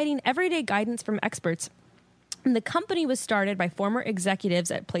while providing everyday guidance from experts. And the company was started by former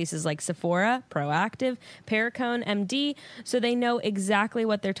executives at places like Sephora, Proactive, Perricone, MD, so they know exactly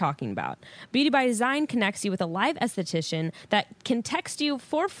what they're talking about. Beauty by Design connects you with a live esthetician that can text you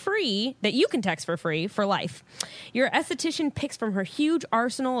for free, that you can text for free for life. Your esthetician picks from her huge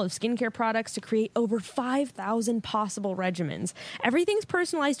arsenal of skincare products to create over 5,000 possible regimens. Everything's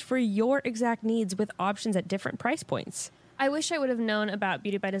personalized for your exact needs with options at different price points. I wish I would have known about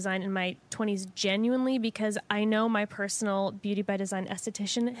Beauty by Design in my 20s genuinely, because I know my personal Beauty by Design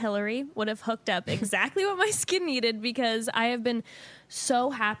esthetician, Hillary, would have hooked up exactly what my skin needed, because I have been so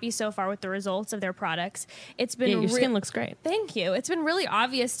happy so far with the results of their products. It's been your skin looks great. Thank you. It's been really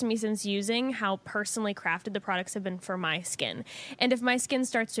obvious to me since using how personally crafted the products have been for my skin. And if my skin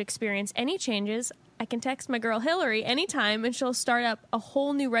starts to experience any changes, I can text my girl Hillary anytime and she'll start up a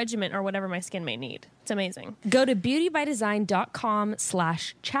whole new regimen or whatever my skin may need. It's amazing. Go to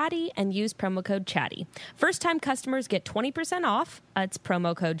beautybydesign.com/chatty and use promo code chatty. First time customers get 20% off. It's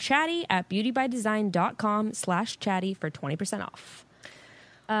promo code chatty at beautybydesign.com/chatty for 20% off.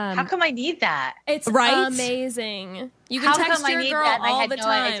 How come I need that? It's right? Amazing. You can How text come I your need girl that and I all had the no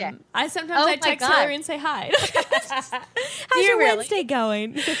time. idea? Sometimes Oh I my text God. Hillary and say hi. How's your really? Wednesday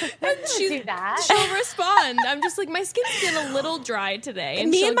going? Do that. She'll respond. I'm just like, my skin's been a little dry today.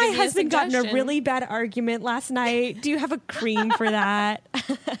 Me she'll and my give me a husband got in a suggestion. really bad argument last night. Do you have a cream for that?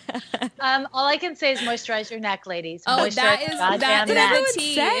 All I can say is moisturize your neck, ladies. Oh, Moisturize that your is goddamn that neck. is what the it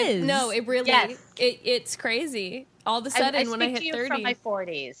tea. says. No, it really Yes. it's crazy. All of a sudden, when I speak hit to you 30, from my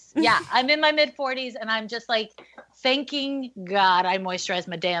 40s. Yeah, I'm in my mid 40s, and I'm just like thanking God I moisturized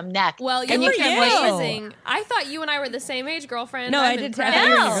my damn neck. well, Good you're for you. amazing. I thought you and I were the same age, girlfriend. No, I'm I did. I impressed. thought you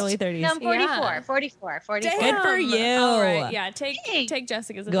were in No. your early 30s. No, I'm 44, Yeah. 44, 44. Good for Damn. you. All right, yeah, Thanks. take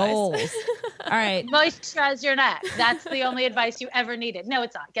Jessica's advice. Goals. All right. Moisturize your neck. That's the only advice you ever needed. No,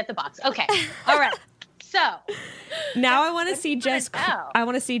 it's not. Get the box. Okay. All right. So Now I want to see what do you Jess. wanna know? I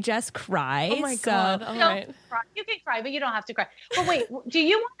want to see Jess cry. Oh my so, God. All don't right. cry. You can cry, but you don't have to cry. But wait, do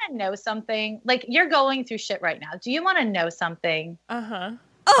you want to know something? Like, you're going through shit right now. Do you want to know something? Uh-huh.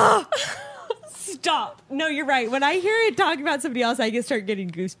 Oh, stop. No, you're right. When I hear it talking about somebody else, I can start getting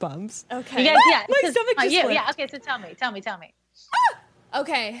goosebumps. Okay. Yeah, My 'cause- stomach just yeah, flipped. yeah. Okay, so tell me.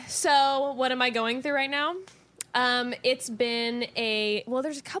 Okay, so what am I going through right now? It's been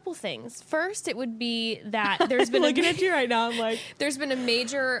there's a couple things. First, it would be that there's been Looking at you right now, I'm like, there's been a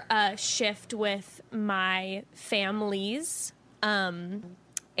major shift with my families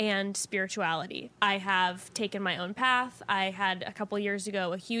and spirituality. I have taken my own path. I had a couple years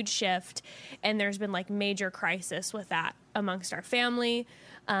ago a huge shift, and there's been like major crisis with that amongst our family.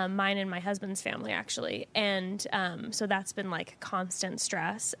 Mine and my husband's family, actually. And so that's been like constant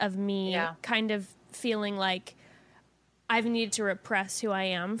stress of me kind of feeling like I've needed to repress who I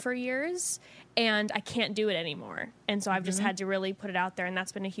am for years and I can't do it anymore. And so I've just had to really put it out there. And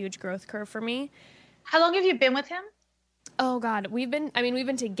that's been a huge growth curve for me. How long have you been with him? Oh God. We've been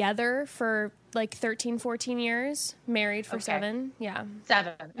together for like 13, 14 years, married for 7. Yeah.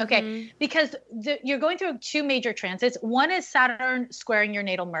 7. Okay. Because you're going through 2 major transits. One is Saturn squaring your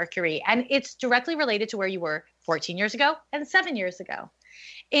natal Mercury, and it's directly related to where you were 14 years ago and 7 years ago.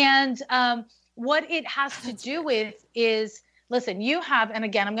 And what it has to do with is, listen, you have, and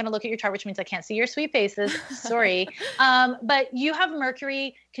again, I'm going to look at your chart, which means I can't see your sweet faces. Sorry. But you have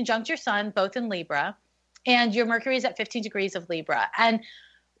Mercury conjunct your sun, both in Libra, and your Mercury is at 15 degrees of Libra. And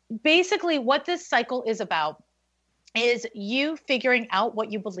basically what this cycle is about is you figuring out what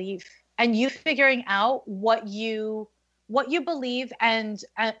you believe, and you figuring out what you believe, and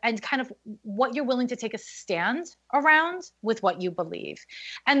kind of what you're willing to take a stand around with what you believe.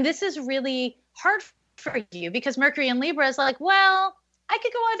 And this is really hard for you because Mercury in Libra is like, well, I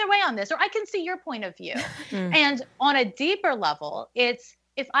could go either way on this, or I can see your point of view. And on a deeper level, it's,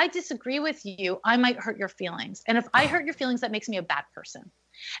 if I disagree with you, I might hurt your feelings. And if I hurt your feelings, that makes me a bad person.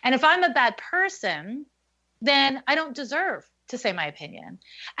 And if I'm a bad person, then I don't deserve to say my opinion.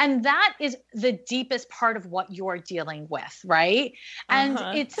 And that is the deepest part of what you're dealing with, right? And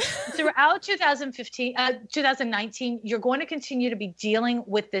it's throughout 2019, you're going to continue to be dealing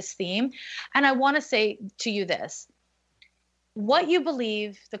with this theme. And I want to say to you this: what you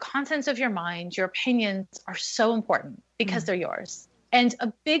believe, the contents of your mind, your opinions are so important because they're yours. And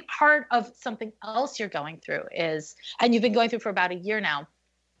a big part of something else you're going through is, and you've been going through for about a year now,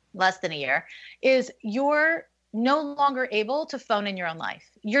 less than a year, is you're no longer able to phone in your own life.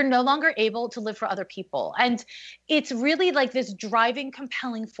 You're no longer able to live for other people. And it's really like this driving,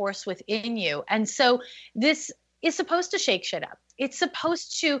 compelling force within you. And so this is supposed to shake shit up. It's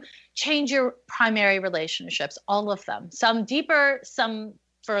supposed to change your primary relationships, all of them, some deeper, some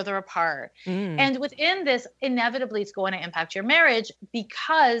further apart. And within this, inevitably, it's going to impact your marriage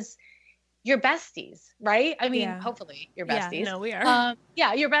because you're besties, right? I mean, hopefully you're besties. Yeah, no, we are.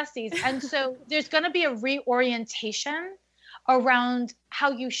 You're besties. And so there's going to be a reorientation around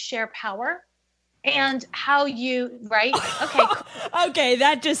how you share power and how you, right? Okay. Cool. Okay,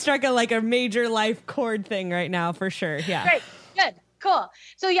 that just struck a major life chord thing right now for sure. Yeah. Great. Good. Cool.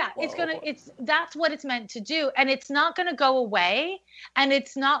 So that's what it's meant to do. And it's not going to go away, and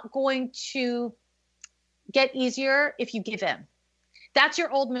it's not going to get easier if you give in. That's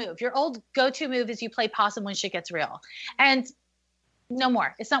your old move. Your old go-to move is you play possum when shit gets real. And no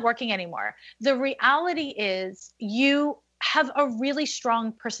more. It's not working anymore. The reality is you have a really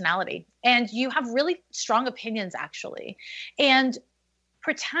strong personality and you have really strong opinions, actually. And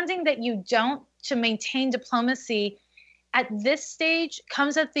pretending that you don't to maintain diplomacy at this stage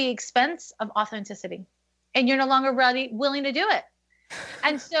comes at the expense of authenticity. And you're no longer willing to do it.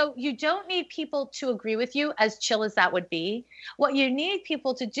 And so you don't need people to agree with you, as chill as that would be. What you need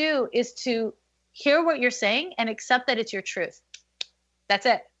people to do is to hear what you're saying and accept that it's your truth. That's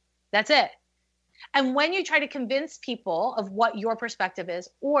it. That's it. And when you try to convince people of what your perspective is,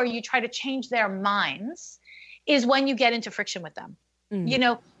 or you try to change their minds, is when you get into friction with them. You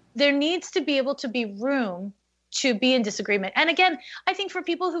know, there needs to be able to be room to be in disagreement. And again, I think for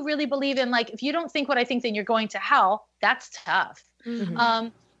people who really believe in, like, if you don't think what I think, then you're going to hell, that's tough.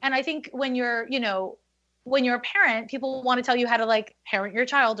 And I think when you're a parent, people want to tell you how to like parent your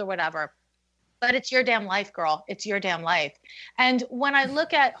child or whatever, but it's your damn life, girl. It's your damn life. And when I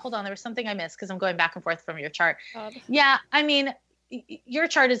look at, hold on, there was something I missed because I'm going back and forth from your chart. Yeah. I mean, your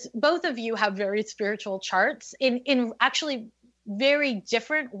chart is, both of you have very spiritual charts in actually very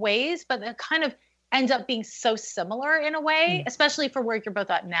different ways, but it kind of ends up being so similar in a way, especially for where you're both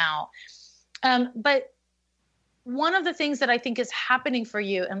at now. But one of the things that I think is happening for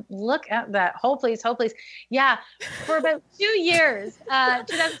you, and look at that, hold please. Yeah. For about 2 years,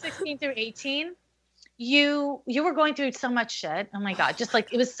 2016 through 18, you were going through so much shit. Oh my God. Just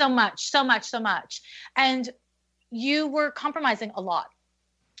like, it was so much. And you were compromising a lot.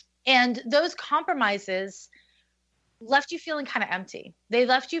 And those compromises left you feeling kind of empty. They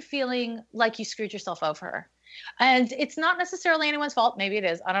left you feeling like you screwed yourself over. And it's not necessarily anyone's fault. Maybe it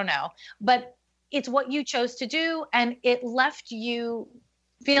is. I don't know. But it's what you chose to do, and it left you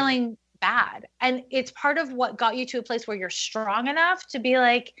feeling bad. And it's part of what got you to a place where you're strong enough to be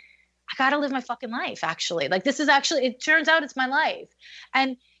like, I got to live my fucking life, actually. Like, this is actually, it turns out it's my life.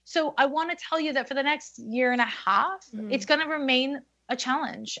 And so I want to tell you that for the next year and a half, it's going to remain a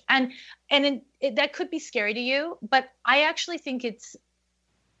challenge. And that could be scary to you, but I actually think it's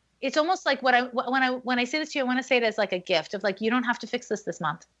almost like when I say this to you, I want to say it as like a gift of like, you don't have to fix this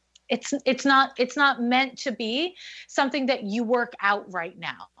month. It's not meant to be something that you work out right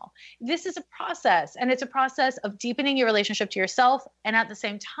now. This is a process, and it's a process of deepening your relationship to yourself, and at the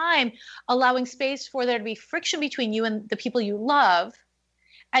same time, allowing space for there to be friction between you and the people you love,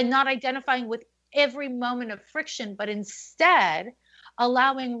 and not identifying with every moment of friction, but instead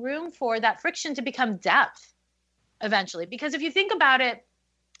allowing room for that friction to become depth eventually. Because if you think about it,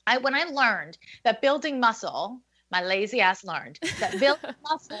 when I learned that building muscle, my lazy ass learned that building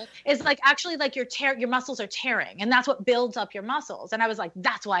muscle is like actually like your muscles are tearing, and that's what builds up your muscles. And I was like,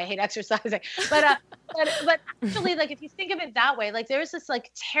 that's why I hate exercising. But actually, like, if you think of it that way, like there's this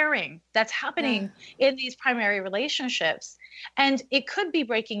like tearing that's happening in these primary relationships, and it could be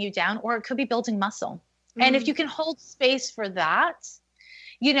breaking you down, or it could be building muscle. And if you can hold space for that,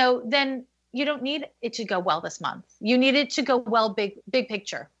 then you don't need it to go well this month. You need it to go well, big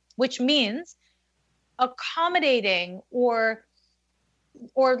picture, which means accommodating or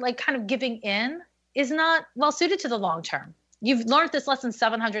like kind of giving in is not well suited to the long term. You've learned this lesson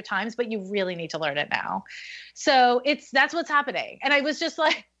 700 times, but you really need to learn it now. So that's what's happening. And I was just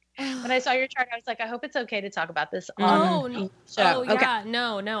like, when I saw your chart, I was like, I hope it's okay to talk about this on the show. Yeah,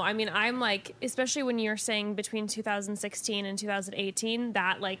 no. I mean, I'm like, especially when you're saying between 2016 and 2018,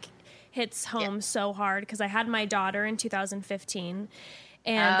 that like hits home so hard, because I had my daughter in 2015.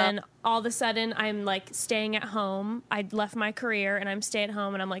 And then all of a sudden I'm like staying at home. I'd left my career and I'm staying at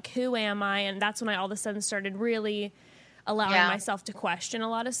home, and I'm like, who am I? And that's when I all of a sudden started really allowing myself to question a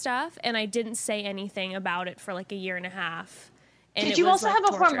lot of stuff. And I didn't say anything about it for like a year and a half. And did you also have a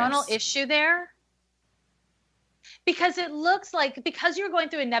hormonal issue there? Because it looks like, because you're going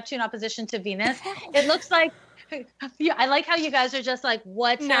through a Neptune opposition to Venus, it looks like, I like how you guys are just like,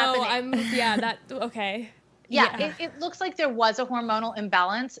 what's happening? Okay. Yeah. It looks like there was a hormonal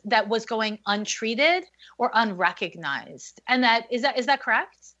imbalance that was going untreated or unrecognized. And is that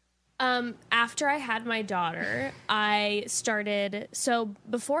correct? After I had my daughter,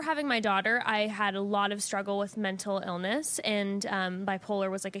 before having my daughter, I had a lot of struggle with mental illness, and bipolar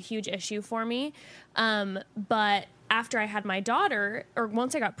was like a huge issue for me. But after I had my daughter, or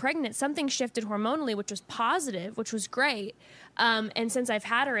once I got pregnant, something shifted hormonally, which was positive, which was great. And since I've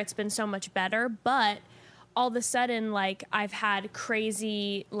had her, it's been so much better. But all of a sudden, like, I've had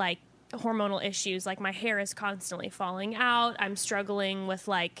crazy, like, hormonal issues. Like, my hair is constantly falling out. I'm struggling with,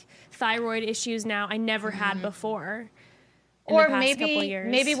 like, thyroid issues now I never had before. Or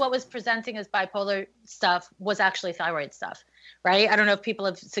maybe what was presenting as bipolar stuff was actually thyroid stuff, right? I don't know if people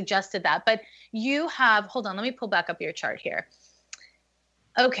have suggested that, but you have, hold on, let me pull back up your chart here.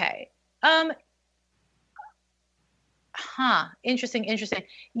 Okay. Interesting.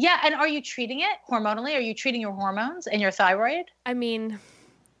 Yeah. And are you treating it hormonally? Are you treating your hormones and your thyroid? I mean,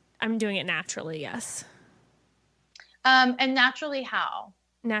 I'm doing it naturally, yes. And naturally how?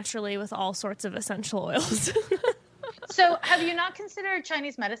 Naturally with all sorts of essential oils. So have you not considered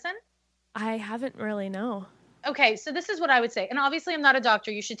Chinese medicine? I haven't really, no. Okay, so this is what I would say. And obviously I'm not a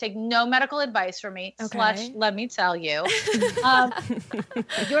doctor. You should take no medical advice from me. Okay. Let me tell you.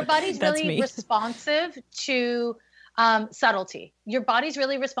 Your body's really responsive to subtlety. Your body's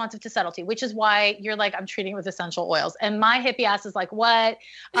really responsive to subtlety, which is why you're like, I'm treating it with essential oils. And my hippie ass is like, what?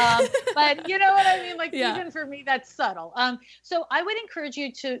 But you know what I mean? Like, even for me, that's subtle. So I would encourage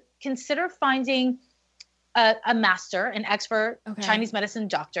you to consider finding a master, an expert Chinese medicine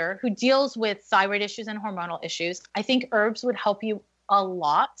doctor who deals with thyroid issues and hormonal issues. I think herbs would help you a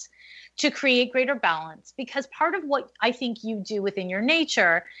lot to create greater balance, because part of what I think you do within your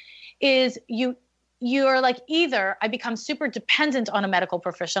nature is you're like, either I become super dependent on a medical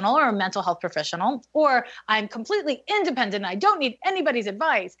professional or a mental health professional, or I'm completely independent and I don't need anybody's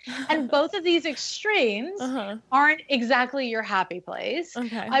advice. And both of these extremes aren't exactly your happy place.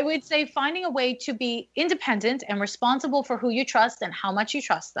 Okay. I would say finding a way to be independent and responsible for who you trust and how much you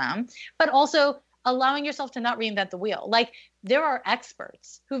trust them, but also allowing yourself to not reinvent the wheel. Like, there are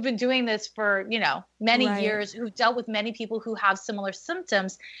experts who've been doing this for, many years, who've dealt with many people who have similar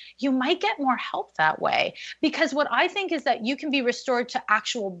symptoms. You might get more help that way, because what I think is that you can be restored to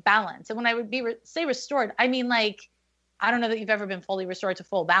actual balance. And when I would say restored, I mean, like, I don't know that you've ever been fully restored to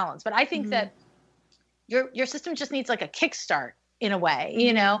full balance, but I think that your system just needs like a kickstart in a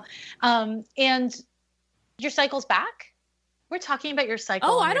way, and your cycle's back. We're talking about your cycle.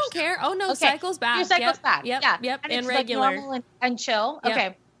 Oh, I don't care. Oh, no, cycle's back. Your cycle's back. Yep. Yeah. Yep. And it's regular. Like normal and chill. Yep.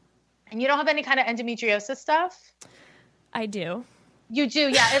 Okay. And you don't have any kind of endometriosis stuff? I do. You do.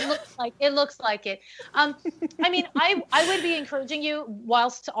 Yeah. It looks like it. I mean, I would be encouraging you,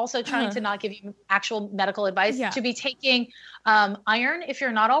 whilst also trying to not give you actual medical advice, to be taking iron if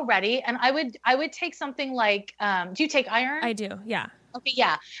you're not already. And I would take something like, do you take iron? I do. Yeah. Okay,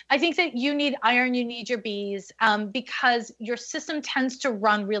 yeah. I think that you need iron, you need your Bs, because your system tends to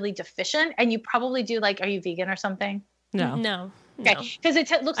run really deficient, and you probably do, like, are you vegan or something? No. Okay, because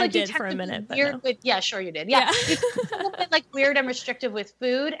it looks like you did for a minute, but weird with, yeah, sure you did. Yeah. You a little bit like weird and restrictive with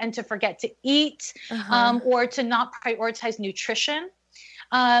food, and to forget to eat, or to not prioritize nutrition.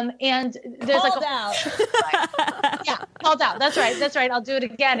 And there's called out. Yeah, called out. That's right. I'll do it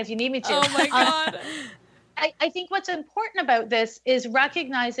again if you need me to. Oh my God. I think what's important about this is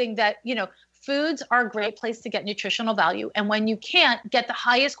recognizing that, foods are a great place to get nutritional value. And when you can't get the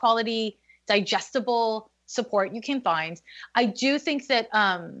highest quality digestible support you can find, I do think that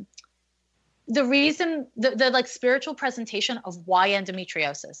the reason, the like spiritual presentation of why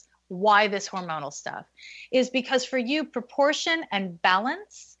endometriosis, why this hormonal stuff, is because for you, proportion and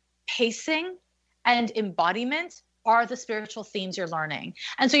balance, pacing, and embodiment are the spiritual themes you're learning.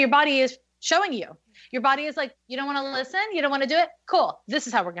 And so your body is showing you. Your body is like, you don't want to listen? You don't want to do it? Cool. This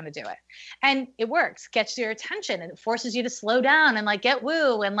is how we're going to do it. And it works, gets your attention, and it forces you to slow down and like get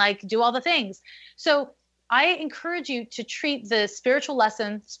woo and like do all the things. So I encourage you to treat the spiritual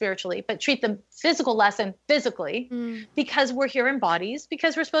lesson spiritually, but treat the physical lesson physically, because we're here in bodies,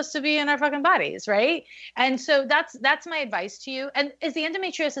 because we're supposed to be in our fucking bodies, right? And so that's my advice to you. And is the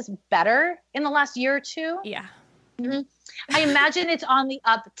endometriosis better in the last year or two? Yeah. Mm-hmm. I imagine it's on the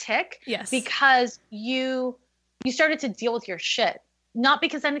uptick. Yes. Because you started to deal with your shit. Not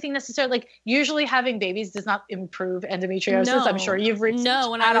because anything necessarily, like, usually having babies does not improve endometriosis. No. I'm sure you've reached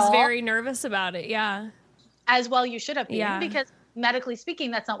No, and I was very nervous about it. Yeah. As well you should have been, because medically speaking,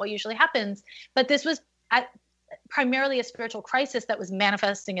 that's not what usually happens. But this was primarily a spiritual crisis that was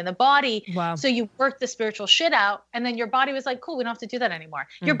manifesting in the body. Wow. So you worked the spiritual shit out, and then your body was like, cool, we don't have to do that anymore.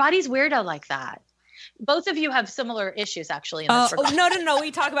 Your body's weirdo like that. Both of you have similar issues actually in this regard. No.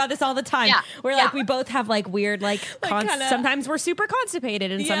 We talk about this all the time. Yeah. We're like, we both have like weird, sometimes we're super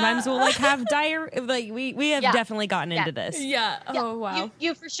constipated and sometimes we'll like have diarrhea. Like we have definitely gotten into this. Yeah. Oh, wow.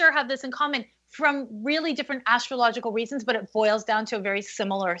 You for sure have this in common from really different astrological reasons, but it boils down to a very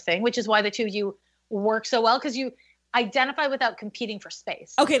similar thing, which is why the two of you work so well, because you identify without competing for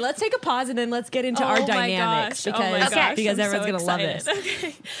space. Okay, let's take a pause and then let's get into our dynamics because everyone's going to love this.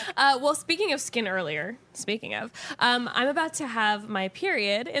 Okay. Well, speaking of skin earlier, I'm about to have my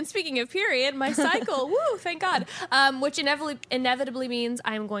period. And speaking of period, my cycle, woo, thank God, which inevitably means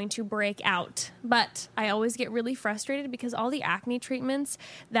I'm going to break out. But I always get really frustrated because all the acne treatments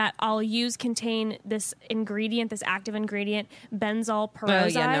that I'll use contain this active ingredient, benzoyl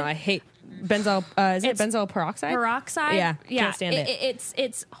peroxide. Oh, yeah, no, I hate benzoyl. Is it benzoyl peroxide? Peroxide? Yeah, can't stand it.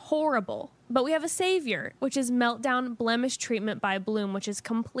 It's horrible. But we have a savior, which is Meltdown Blemish Treatment by Bloom, which is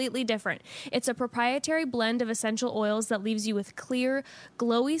completely different. It's a proprietary blend of essential oils that leaves you with clear,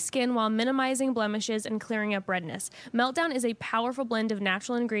 glowy skin while minimizing blemishes and clearing up redness. Meltdown is a powerful blend of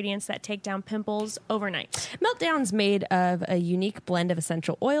natural ingredients that take down pimples overnight. Meltdown's made of a unique blend of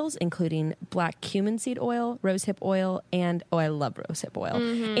essential oils, including black cumin seed oil, rosehip oil, and, I love rosehip oil,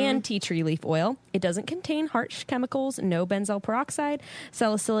 and tea tree leaf oil. It doesn't contain harsh chemicals, no benzoyl peroxide,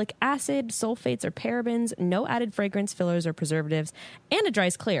 salicylic acid, sulfates or parabens, no added fragrance, fillers, or preservatives, and it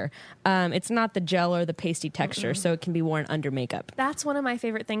dries clear. It's not the gel or the pasty texture, so it can be worn under makeup. That's one of my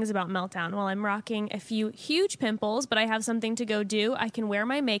favorite things about Meltdown. While I'm rocking a few huge pimples, but I have something to go do, I can wear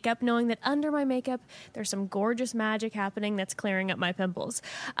my makeup knowing that under my makeup, there's some gorgeous magic happening that's clearing up my pimples.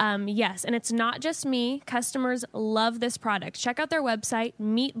 Yes, and it's not just me. Customers love this product. Check out their website,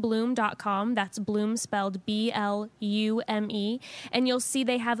 meetbloom.com. That's Bloom spelled BLUME. And you'll see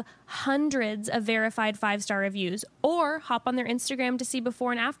they have hundreds of verified 5-star reviews, or hop on their Instagram to see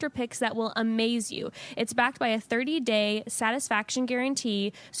before and after pics that will amaze you. It's backed by a 30-day satisfaction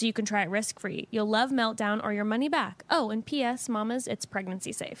guarantee, so you can try it risk-free. You'll love Meltdown or your money back. Oh, and P.S., mamas, it's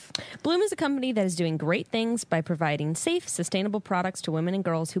pregnancy safe. Bloom is a company that is doing great things by providing safe, sustainable products to women and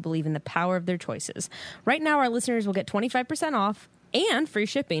girls who believe in the power of their choices. Right now, our listeners will get 25% off and free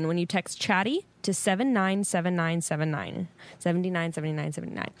shipping when you text Chatty to 797979.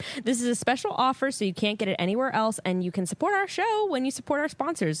 797979. This is a special offer, so you can't get it anywhere else, and you can support our show when you support our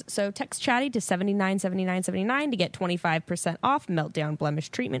sponsors. So text Chatty to 797979 to get 25% off Meltdown Blemish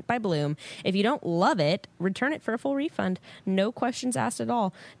Treatment by Bloom. If you don't love it, return it for a full refund. No questions asked at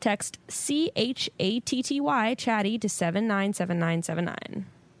all. Text CHATTY Chatty to 797979.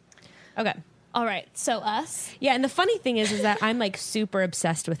 Okay. All right, so us. Yeah, and the funny thing is that I'm like super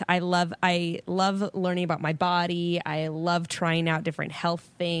obsessed with. I love learning about my body. I love trying out different health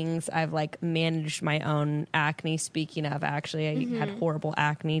things. I've like managed my own acne. Speaking of, actually, I had horrible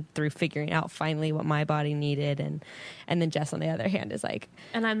acne through figuring out finally what my body needed, and then Jess on the other hand is like,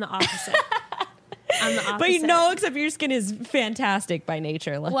 and I'm the opposite. I'm the opposite. But except your skin is fantastic by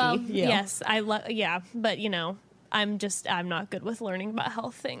nature. Lucky. Well, you. Yes, but I'm not good with learning about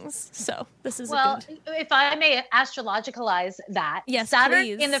health things. So this is if I may astrologicalize that. Yes, Saturn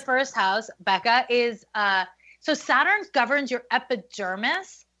please. in the first house, Becca, is so Saturn governs your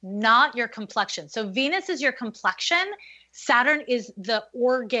epidermis, not your complexion. So Venus is your complexion. Saturn is the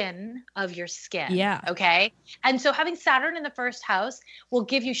organ of your skin. Yeah. Okay. And so having Saturn in the first house will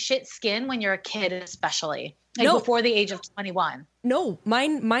give you shit skin when you're a kid, especially before the age of 21. No,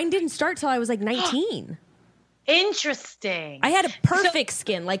 mine didn't start till I was like 19. Interesting. I had a perfect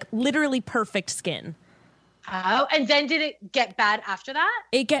skin, like literally perfect skin. Oh, and then did it get bad after that?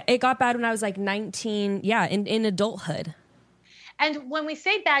 It got bad when I was like 19. Yeah, in adulthood. And when we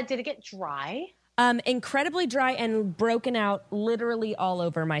say bad, did it get dry? Incredibly dry and broken out, literally all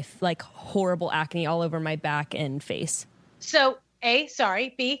over my like horrible acne all over my back and face. So A,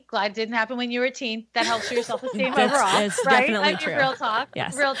 sorry. B, glad it didn't happen when you were a teen. That helps your self-esteem overall. It's right? definitely true. Real talk.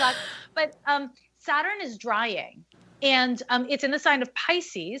 Yes. Real talk. But Saturn is drying, and it's in the sign of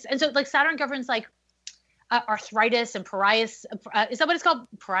Pisces. And so like Saturn governs like arthritis and psoriasis. Is that what it's called?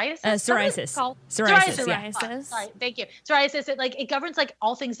 Psoriasis? Psoriasis. Psoriasis. Yeah. Sorry. Thank you. Psoriasis. It governs like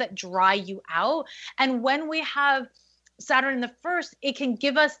all things that dry you out. And when we have Saturn in the first, it can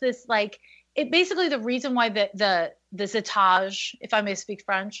give us this it basically the reason why the zetage, if I may speak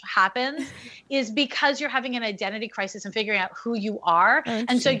French, happens is because you're having an identity crisis and figuring out who you are. Oh,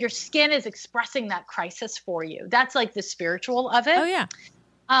 and so your skin is expressing that crisis for you. That's like the spiritual of it. Oh, yeah.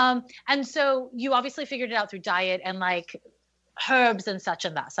 And so you obviously figured it out through diet and like herbs and such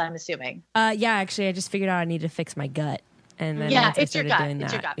and that. So I'm assuming. Yeah, actually, I just figured out I need to fix my gut. And then it's your gut.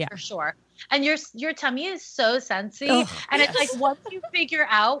 It's your gut yeah. for sure. And your tummy is so sensy. And it's like, once you figure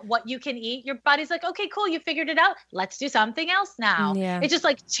out what you can eat, your body's like, okay, cool. You figured it out. Let's do something else now. Yeah. It just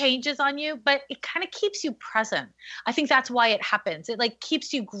like changes on you, but it kind of keeps you present. I think that's why it happens. It like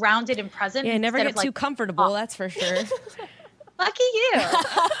keeps you grounded and present. Yeah, never get like, too comfortable. That's for sure. Lucky you.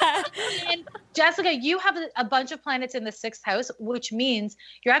 And Jessica, you have a bunch of planets in the 6th house, which means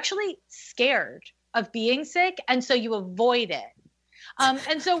you're actually scared of being sick. And so you avoid it.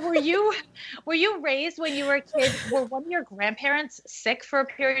 And so were you raised when you were a kid? Were one of your grandparents sick for a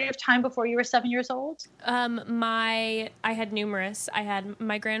period of time before you were 7 years old? I had numerous.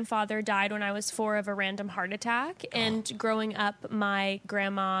 My grandfather died when I was 4 of a random heart attack. And growing up, my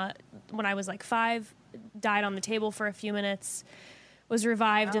grandma, when I was like 5, died on the table for a few minutes, was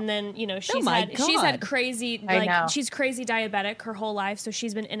revived, and then she's had crazy, like she's crazy diabetic her whole life, so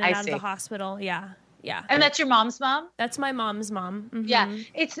she's been in and out of the hospital. Yeah. And that's your mom's mom? That's my mom's mom. Mm-hmm. Yeah.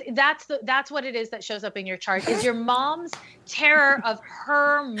 That's what it is that shows up in your chart, is your mom's terror of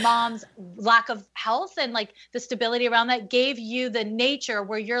her mom's lack of health, and like the stability around that gave you the nature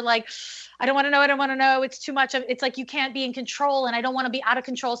where you're like, I don't want to know. It's too much it's like, you can't be in control, and I don't want to be out of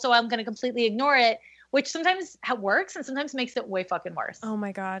control. So I'm going to completely ignore it, which sometimes works and sometimes makes it way fucking worse. Oh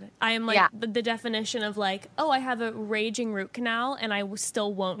my God. I am like the definition of like, I have a raging root canal and I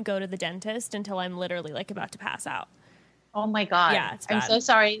still won't go to the dentist until I'm literally like about to pass out. Oh my God. Yeah, it's bad. I'm so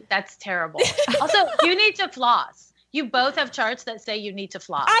sorry. That's terrible. Also, you need to floss. You both have charts that say you need to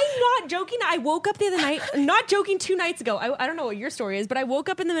floss. I'm not joking. I woke up the other night, not joking, 2 nights ago. I don't know what your story is, but I woke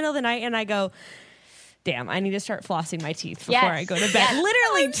up in the middle of the night and I go, damn, I need to start flossing my teeth before I go to bed. Yes.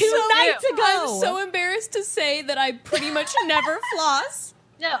 Literally 2 nights ago. I'm so embarrassed to say that I pretty much never floss.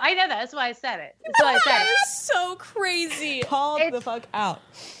 No, I know that. That's why I said it. That is so crazy. Call the fuck out.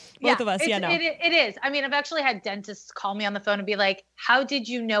 Both of us, It is. I mean, I've actually had dentists call me on the phone and be like, how did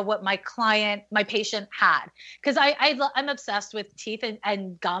you know what my patient had? Because I'm obsessed with teeth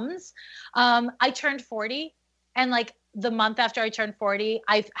and gums. I turned 40, and like the month after I turned 40,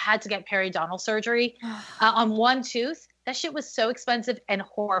 I had to get periodontal surgery on one tooth. That shit was so expensive and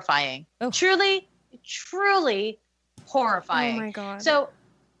horrifying. Truly, truly horrifying. Oh my God. So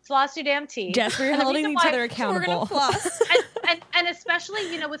floss your damn teeth. Jess, we're holding each other accountable. We're gonna floss. and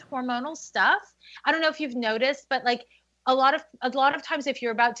especially, with hormonal stuff, I don't know if you've noticed, but like a lot of times if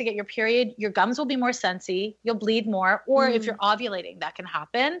you're about to get your period, your gums will be more sensy, you'll bleed more, or if you're ovulating, that can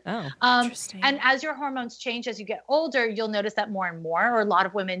happen. Interesting. And as your hormones change as you get older, you'll notice that more and more, or a lot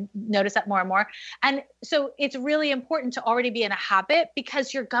of women notice that more and more. And so it's really important to already be in a habit,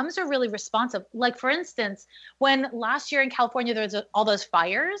 because your gums are really responsive. Like, for instance, when last year in California there was all those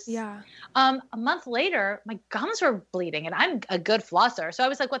fires, a month later my gums were bleeding, and I'm a good flosser, so I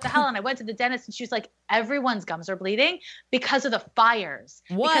was like, what the hell? And I went to the dentist and she was like, everyone's gums are bleeding because of the fires.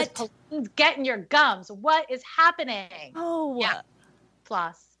 What? Because pollution's getting your gums. What is happening? Oh, yeah.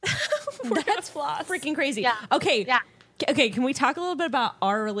 Floss. That's floss. Freaking crazy. Yeah. Okay. Yeah. Okay, can we talk a little bit about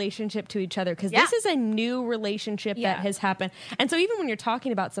our relationship to each other? Because this is a new relationship that has happened. And so even when you're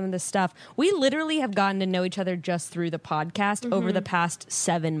talking about some of this stuff, we literally have gotten to know each other just through the podcast over the past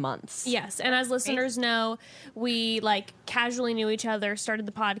 7 months. Yes, and as listeners know, we like casually knew each other, started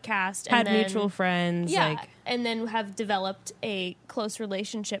the podcast, Had and then, mutual friends. and then have developed a close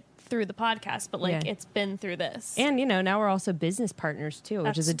relationship through the podcast, but it's been through this. And now we're also business partners too,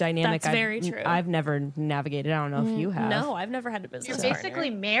 which is a dynamic very true. I've never navigated. I don't know if you have. No, I've never had a business You're basically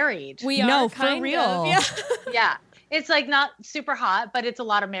married. We are for real. Yeah. It's like not super hot, but it's a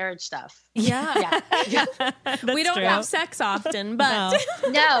lot of marriage stuff. Yeah. We don't true. have sex often, but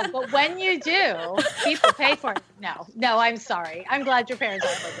No, but when you do, people pay for it. No, I'm sorry. I'm glad your parents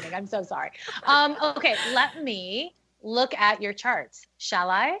aren't listening. I'm so sorry. Okay, let me look at your charts. Shall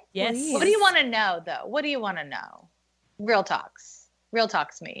I? Yes. Please. What do you want to know, though? What do you want to know? Real talks. Real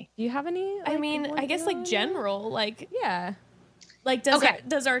talks me. Do you have any? I mean, I guess like general, like Like,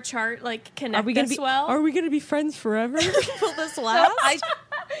 does our chart like connect well? Are we going to be friends forever? Will this last?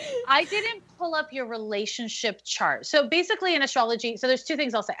 I didn't pull up your relationship chart. So basically in astrology, so there's 2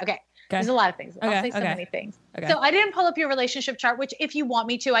 things I'll say. Okay. There's a lot of things. I'll say so many things. Okay. So I didn't pull up your relationship chart, which if you want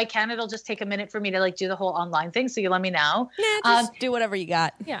me to, I can. It'll just take a minute for me to like do the whole online thing. So you let me know. Just do whatever you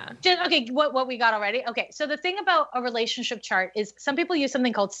got. Yeah. Okay. What we got already. Okay. So the thing about a relationship chart is some people use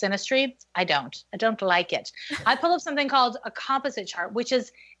something called synastry. I don't like it. I pull up something called a composite chart, which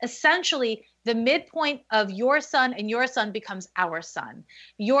is essentially the midpoint of your sun, and your sun becomes our sun.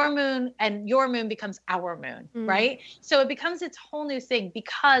 Your moon and your moon becomes our moon, right? So it becomes its whole new thing,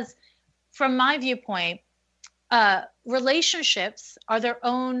 because from my viewpoint, relationships are their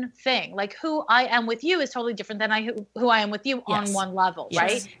own thing. Like who I am with you is totally different than who I am with you on one level,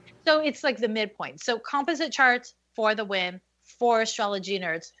 right? So it's like the midpoint. So composite charts for the win for astrology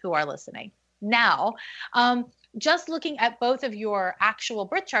nerds who are listening. Now, just looking at both of your actual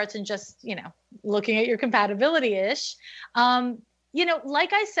birth charts and just, looking at your compatibility-ish,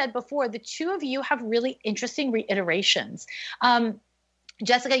 like I said before, the two of you have really interesting reiterations.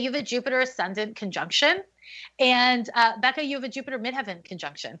 Jessica, you have a Jupiter ascendant conjunction, and Becca, you have a Jupiter midheaven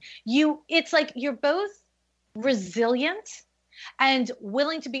conjunction. It's like you're both resilient and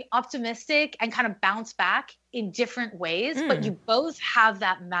willing to be optimistic and kind of bounce back in different ways, but you both have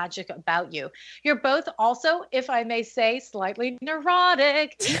that magic about you. You're both also, if I may say, slightly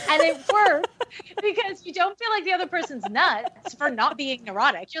neurotic, and it works because you don't feel like the other person's nuts for not being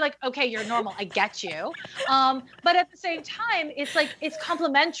neurotic. You're like, okay, you're normal. I get you. But at the same time, it's like, it's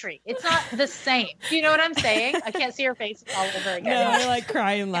complementary. It's not the same. Do you know what I'm saying? I can't see your face all over again. No, we're like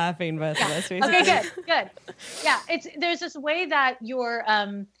crying and laughing, both of us. Basically. Okay, good. Yeah, there's this way that you're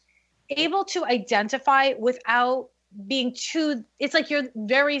able to identify without being too, it's like you're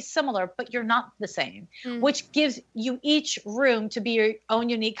very similar, but you're not the same, which gives you each room to be your own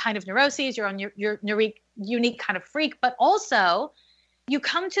unique kind of neuroses, your own your unique kind of freak, but also you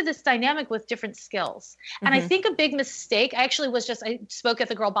come to this dynamic with different skills. And I think a big mistake, I spoke at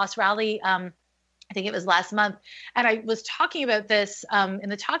the Girl Boss Rally, I think it was last month, and I was talking about this in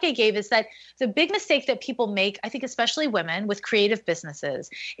the talk I gave, is that the big mistake that people make, I think especially women with creative businesses,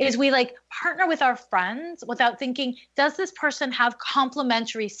 is we like partner with our friends without thinking, does this person have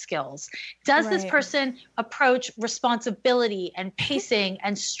complementary skills? Does this person approach responsibility and pacing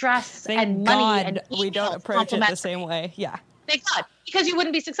and stress and money? And we don't approach it the same way. Yeah. Thank God, because you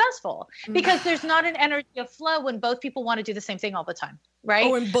wouldn't be successful, because there's not an energy of flow when both people want to do the same thing all the time. Right.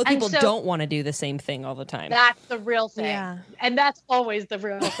 Or when both people don't want to do the same thing all the time. That's the real thing. Yeah. And that's always the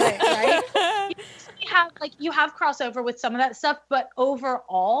real thing, right? you have crossover with some of that stuff, but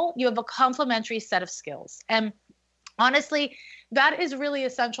overall you have a complementary set of skills. And honestly, that is really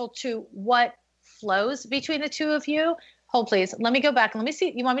essential to what flows between the two of you. Hold, please. Let me go back and let me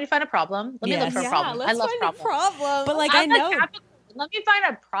see. You want me to find a problem? Let me look for a problem. I love problems. But like, I know. Let me find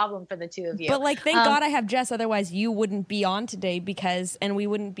a problem for the two of you. But like, thank God I have Jess. Otherwise, you wouldn't be on today and we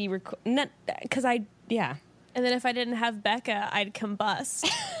wouldn't be And then if I didn't have Becca, I'd combust.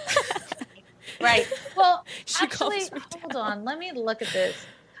 Right. Well, actually, hold on. Let me look at this.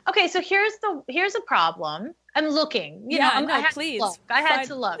 Okay, so here's a problem. I'm looking. Please. I had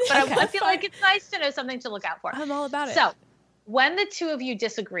to look. But I feel like it's nice to know something to look out for. I'm all about it. So when the two of you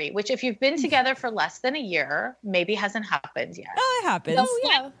disagree, which if you've been together for less than a year, maybe hasn't happened yet. Oh, it happens. So,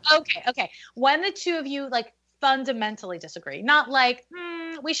 yeah. Okay. When the two of you like fundamentally disagree, not like,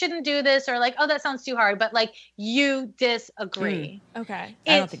 we shouldn't do this, or like, oh, that sounds too hard, but like you disagree. Okay.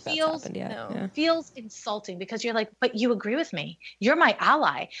 I don't think that's happened yet. It feels insulting because you're like, but you agree with me. You're my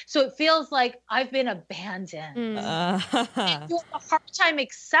ally. So it feels like I've been abandoned. You have a hard time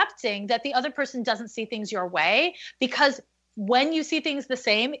accepting that the other person doesn't see things your way, because when you see things the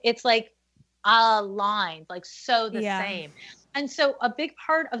same, it's like aligned, like so the same. And so a big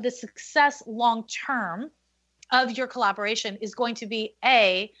part of the success long-term of your collaboration is going to be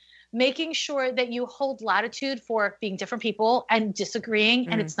making sure that you hold latitude for being different people and disagreeing,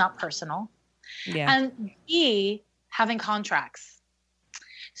 and it's not personal. Yeah. And B, having contracts.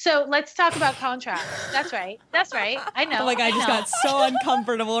 So let's talk about contracts. That's right. I know. Like I just got so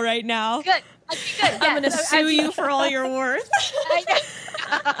uncomfortable right now. Good. Okay, good. I'm going to sue you for all you're worth.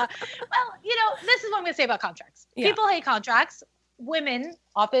 Well, this is what I'm going to say about contracts. Yeah. People hate contracts. Women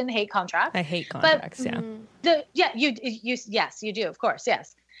often hate contracts. I hate contracts. Yes, you do. Of course.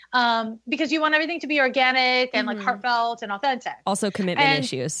 Yes. Because you want everything to be organic and like heartfelt and authentic. Also commitment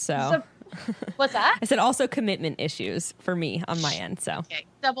issues. So what's that? I said also commitment issues for me on my end. So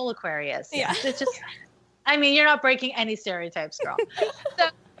double Aquarius. Yeah. It's just, I mean, you're not breaking any stereotypes, girl. So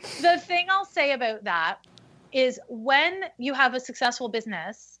the thing I'll say about that is when you have a successful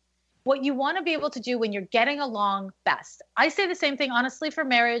business, what you want to be able to do when you're getting along best. I say the same thing, honestly, for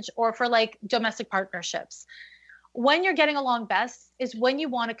marriage or for like domestic partnerships. When you're getting along best is when you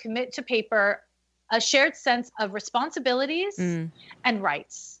want to commit to paper a shared sense of responsibilities and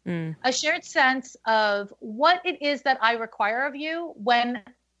rights, a shared sense of what it is that I require of you when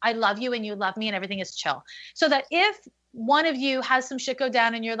I love you and you love me and everything is chill. So that if one of you has some shit go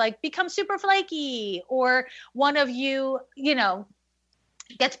down and you're like, become super flaky, or one of you,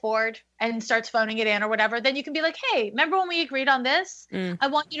 gets bored and starts phoning it in or whatever, then you can be like, hey, remember when we agreed on this? I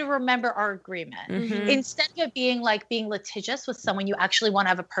want you to remember our agreement. Instead of being litigious with someone you actually want to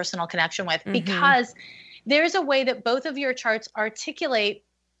have a personal connection with, because there's a way that both of your charts articulate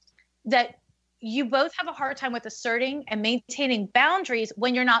that you both have a hard time with asserting and maintaining boundaries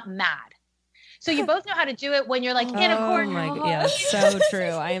when you're not mad. So you both know how to do it when you're like in a corner. Oh my, yeah, so true.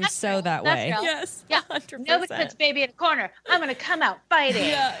 I am so that way. Yes, yeah, 100%. Nobody puts baby in a corner. I'm going to come out fighting.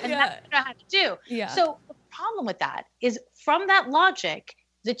 That's what I know how to do. Yeah. So the problem with that is, from that logic,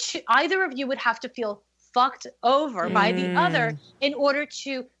 either of you would have to feel fucked over by the other in order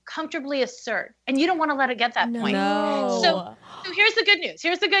to comfortably assert. And you don't want to let it get that point. No. So here's the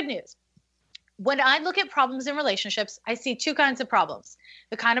good news. When I look at problems in relationships, I see two kinds of problems.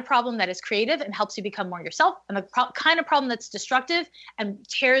 The kind of problem that is creative and helps you become more yourself, and the kind of problem that's destructive and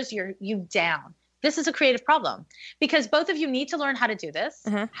tears you down. This is a creative problem, because both of you need to learn how to do this,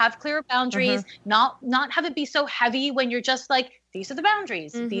 have clearer boundaries, not have it be so heavy when you're just like, these are the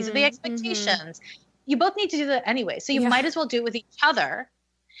boundaries, these are the expectations. You both need to do that anyway. So you might as well do it with each other.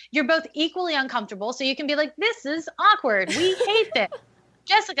 You're both equally uncomfortable. So you can be like, this is awkward. We hate this.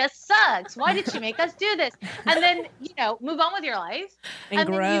 Jessica sucks. Why did she make us do this? And then, move on with your life and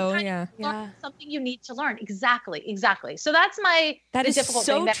grow. Then you learn something you need to learn. Exactly. So that's that is difficult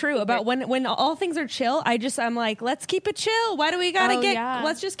so thing true about when all things are chill. I'm like, let's keep it chill. Why do we gotta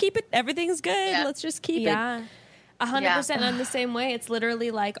let's just keep it. Everything's good. Yeah. Let's just keep it. 100%. I'm the same way. It's literally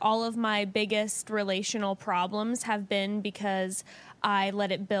like all of my biggest relational problems have been because I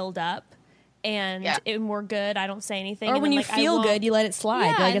let it build up. And we're good. I don't say anything. Or and when then, you feel good, you let it slide.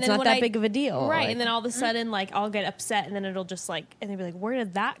 Yeah, like it's not that big of a deal. Right. And then all of a sudden, like, I'll get upset, and then it'll just like, and they'll be like, where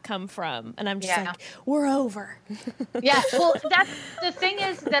did that come from? And I'm just like, we're over. Yeah. Well, that's the thing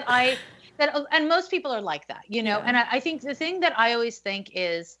is that and most people are like that, And I think the thing that I always think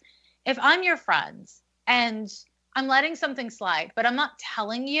is, if I'm your friends and I'm letting something slide, but I'm not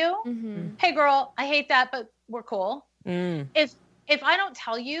telling you, hey girl, I hate that, but we're cool. If I don't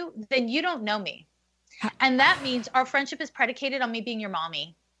tell you, then you don't know me. And that means our friendship is predicated on me being your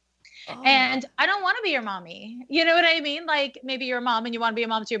mommy. And I don't want to be your mommy. You know what I mean? Like, maybe you're a mom and you want to be a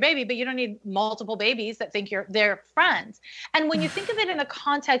mom to your baby, but you don't need multiple babies that think they're friends. And when you think of it in a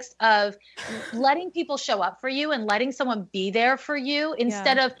context of letting people show up for you and letting someone be there for you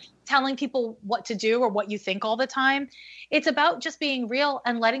instead of telling people what to do or what you think all the time, it's about just being real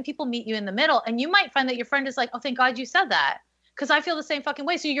and letting people meet you in the middle. And you might find that your friend is like, oh, thank God you said that, because I feel the same fucking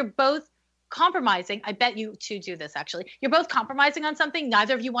way. So you're both compromising. I bet you two do this, actually. You're both compromising on something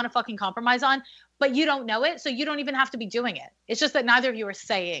neither of you want to fucking compromise on, but you don't know it, so you don't even have to be doing it. It's just that neither of you are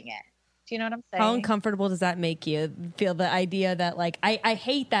saying it. Do you know what I'm saying? How uncomfortable does that make you feel, the idea that, like, I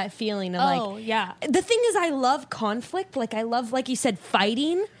hate that feeling of the thing is, I love conflict. Like, I love, like you said,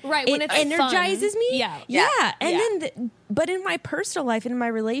 fighting. Right. It when it's energizes fun. me. Yeah. And then, but in my personal life and in my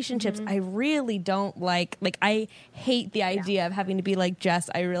relationships, I really don't like I hate the idea of having to be like, Jess,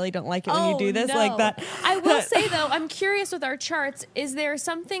 I really don't like it when you do this like that. I will say though, I'm curious with our charts, is there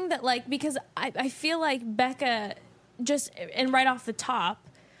something that, like, because I feel like Becca just, and right off the top,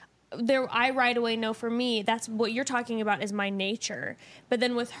 I right away know, for me, that's what you're talking about is my nature. But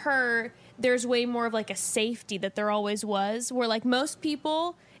then with her, there's way more of like a safety that there always was, where like most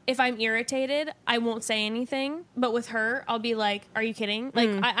people, if I'm irritated, I won't say anything. But with her, I'll be like, are you kidding? Like,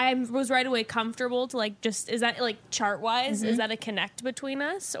 I was right away comfortable to like, just, is that like chart wise? Is that a connect between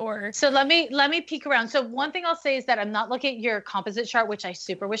us, or? So let me peek around. So one thing I'll say is that I'm not looking at your composite chart, which I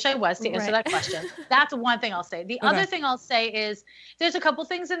super wish I was, to answer that question. That's one thing I'll say. The other thing I'll say is there's a couple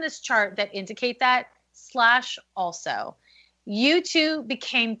things in this chart that indicate that, / also. You two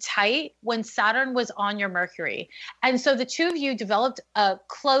became tight when Saturn was on your Mercury. And so the two of you developed a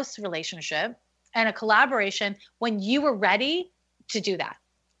close relationship and a collaboration when you were ready to do that,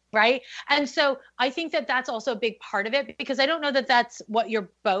 right? And so I think that that's also a big part of it, because I don't know that that's what you're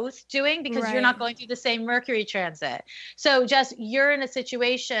both doing, because you're not going through the same Mercury transit. So Jess, you're in a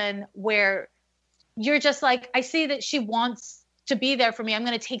situation where you're just like, I see that she wants to be there for me. I'm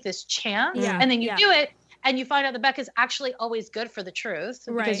going to take this chance. And then you do it. And you find out that Becca's actually always good for the truth,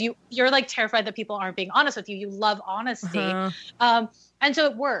 because you're like terrified that people aren't being honest with you. You love honesty. And so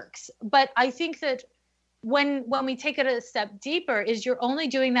it works. But I think that when we take it a step deeper, is you're only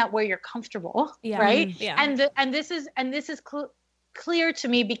doing that where you're comfortable, right? And this is clear to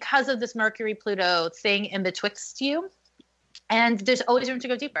me because of this Mercury Pluto thing in betwixt you. And there's always room to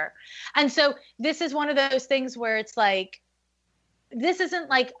go deeper. And so this is one of those things where it's like, this isn't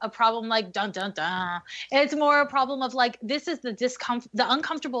like a problem like dun dun dun. It's more a problem of like, this is the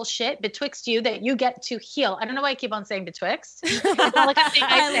uncomfortable shit betwixt you that you get to heal. I don't know why I keep on saying betwixt. It's not like a thing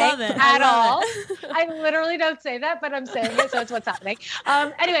I say love it. at all. I literally don't say that, but I'm saying it, so it's what's happening.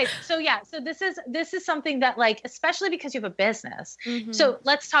 Anyway, so this is something that, like, especially because you have a business. So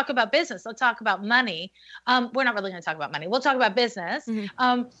let's talk about business. Let's talk about money. We're not really going to talk about money. We'll talk about business.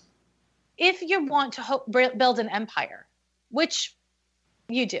 if you want to build an empire, which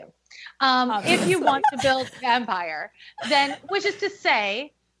you do, if you want to build an empire, then, which is to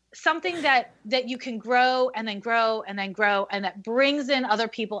say, something that you can grow and then grow and then grow, and that brings in other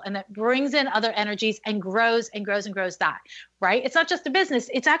people and that brings in other energies and grows and grows and grows that, right? It's not just a business.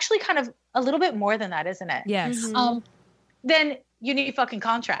 It's actually kind of a little bit more than that, isn't it? Yes. Then you need fucking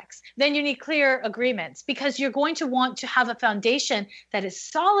contracts. Then you need clear agreements, because you're going to want to have a foundation that is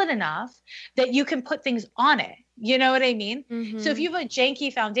solid enough that you can put things on it. You know what I mean? So if you have a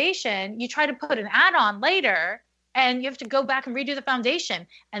janky foundation, you try to put an add-on later, and you have to go back and redo the foundation.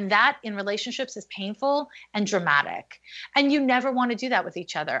 And that in relationships is painful and dramatic. And you never want to do that with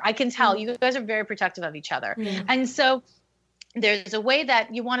each other. I can tell you guys are very protective of each other. And so there's a way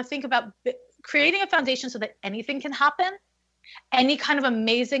that you want to think about creating a foundation so that anything can happen. Any kind of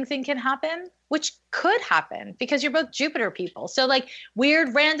amazing thing can happen, which could happen because you're both Jupiter people. So like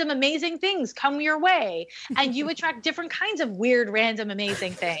weird, random, amazing things come your way, and you attract different kinds of weird, random,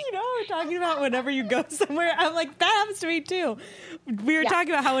 amazing things. You know, we're talking about whenever you go somewhere, I'm like, that happens to me too. We were talking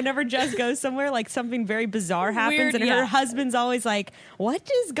about how whenever Jess goes somewhere, like something very bizarre happens, and her husband's always like, what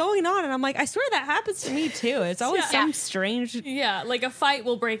is going on? And I'm like, I swear that happens to me too. It's always some strange. Yeah, like a fight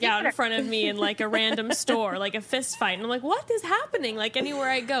will break out in front of me in like a random store, like a fist fight. And I'm like, what is happening? Like anywhere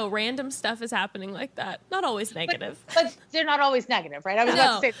I go, random stuff is happening like that. Not always negative. But they're not always negative, right? I was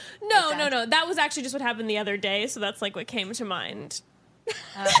about to say. No. That was actually just what happened the other day. So that's like what came to mind.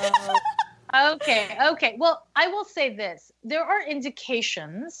 Okay. Well, I will say this. There are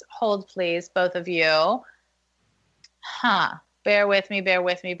indications. Hold, please, both of you. Bear with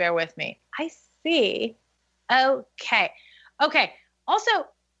me. I see. Okay. Also,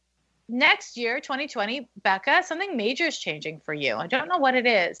 next year, 2020, Becca, something major is changing for you. I don't know what it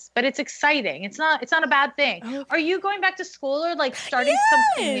is, but it's exciting. It's not a bad thing. Okay. Are you going back to school or like starting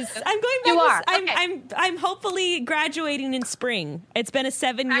something new? I'm going back. You are. Okay. I'm hopefully graduating in spring. It's been a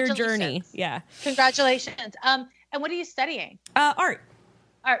 7-year journey. Yeah. Congratulations. And what are you studying? Art.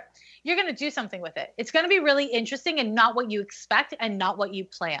 Art. You're going to do something with it. It's going to be really interesting and not what you expect and not what you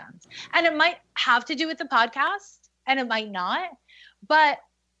planned. And it might have to do with the podcast and it might not, but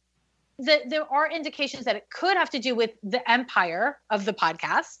there are indications that it could have to do with the empire of the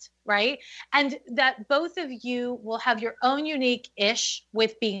podcast, right? And that both of you will have your own unique ish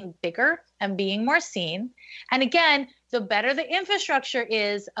with being bigger and being more seen. And again, the better the infrastructure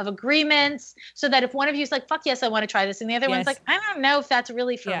is of agreements, so that if one of you is like, fuck yes, I want to try this, and the other one's like, I don't know if that's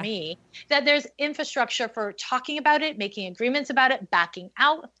really for me, that there's infrastructure for talking about it, making agreements about it, backing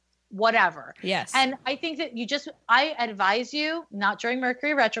out, whatever. Yes. And I think that I advise you, not during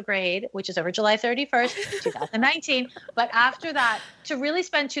Mercury retrograde, which is over July 31st, 2019, but after that, to really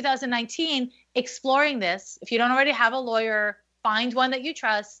spend 2019 exploring this. If you don't already have a lawyer, find one that you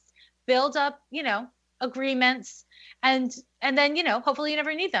trust, build up, agreements, and then, hopefully you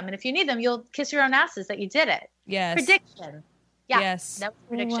never need them. And if you need them, you'll kiss your own asses that you did it. Yes. Prediction. Yeah. Yes. That was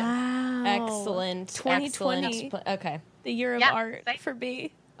prediction. Wow. Excellent. 2020. Okay. The year of art for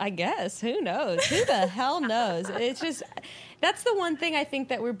me. I guess. Who knows? Who the hell knows? It's just, that's the one thing I think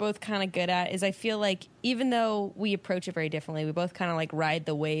that we're both kind of good at, is I feel like even though we approach it very differently, we both kind of like ride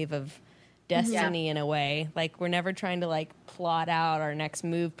the wave of destiny in a way. Like we're never trying to like plot out our next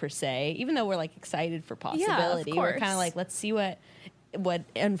move per se, even though we're like excited for possibility. We're kind of like, let's see what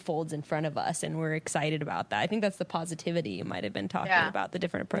unfolds in front of us, and we're excited about that. I think that's the positivity you might have been talking about, the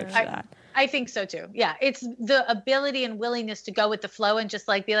different approach to that. I think so too. Yeah, it's the ability and willingness to go with the flow and just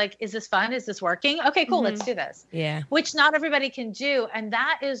like be like, is this fun? Is this working? Okay, cool, let's do this. Yeah. Which not everybody can do, and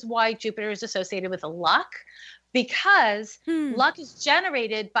that is why Jupiter is associated with luck, because luck is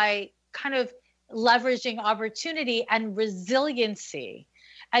generated by kind of leveraging opportunity and resiliency.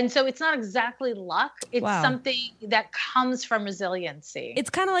 And so it's not exactly luck. It's something that comes from resiliency. It's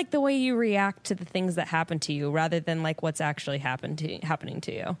kind of like the way you react to the things that happen to you rather than like what's actually happening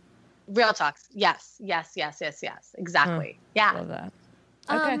to you. Real talks. Yes. Exactly. Yeah. Love that.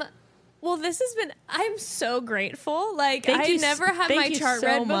 Okay. Well, this has been, I'm so grateful. Like, I never had my chart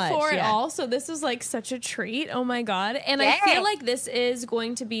read before at all. So this was like such a treat. Oh my God. And I feel like this is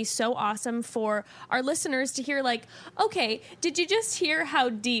going to be so awesome for our listeners to hear, like, okay, did you just hear how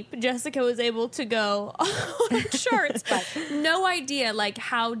deep Jessica was able to go on her charts? No idea, like,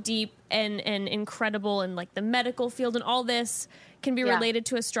 how deep and incredible and like the medical field and all this can be related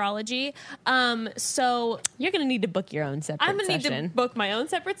to astrology. So you're going to need to book your own separate session. I'm going to need to book my own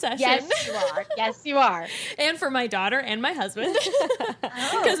separate session. Yes, you are. And for my daughter and my husband.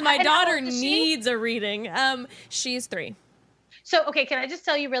 Because my daughter needs a reading. She's 3. So, okay, can I just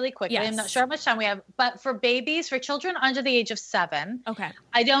tell you really quickly? Yes. I'm not sure how much time we have, but for babies, for children under the age of 7, Okay.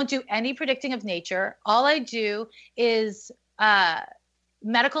 I don't do any predicting of nature. All I do is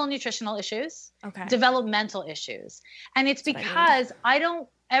medical and nutritional issues, Okay. developmental issues. And it's because I don't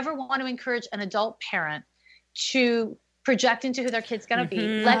ever want to encourage an adult parent to project into who their kid's going to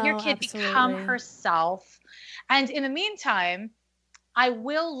be. Let your kid become herself. And in the meantime, I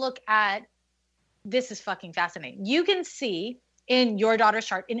will look at, this is fucking fascinating. You can see in your daughter's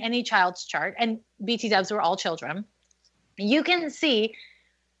chart, in any child's chart, and BT dubs were all children, you can see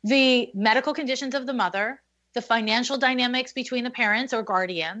the medical conditions of the mother, the financial dynamics between the parents or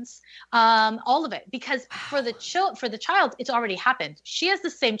guardians, all of it. Because for the child, it's already happened. She has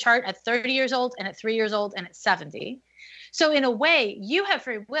the same chart at 30 years old and at 3 years old and at 70. So in a way, you have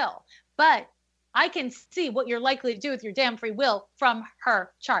free will, but I can see what you're likely to do with your damn free will from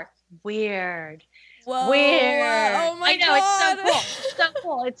her chart. Weird. Whoa. Weird. Oh my God. It's so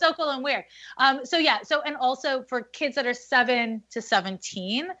cool. It's so cool and weird. And also for kids that are 7 to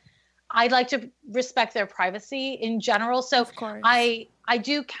 17, I'd like to respect their privacy in general. So of course. I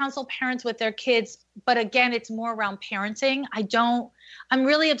do counsel parents with their kids, but again, it's more around parenting. I'm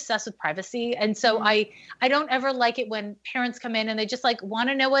really obsessed with privacy. And so I don't ever like it when parents come in and they just like want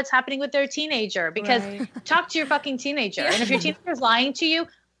to know what's happening with their teenager, because talk to your fucking teenager. And if your teenager is lying to you,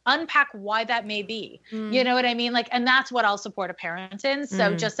 unpack why that may be. You know what I mean? Like, and that's what I'll support a parent in.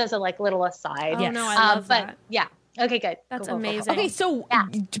 So just as a like little aside. Oh no, I love that. Yeah. Okay, good. That's cool, amazing. Cool. Okay, so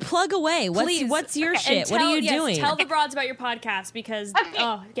plug away. What's your shit? What are you doing? Tell the broads about your podcast because,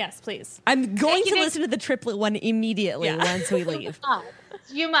 oh, yes, please. I'm going to listen to the triplet one immediately once we leave.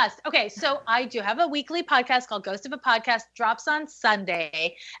 You must. Okay, so I do have a weekly podcast called Ghost of a Podcast, drops on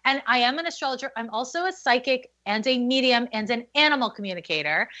Sunday, and I am an astrologer. I'm also a psychic and a medium and an animal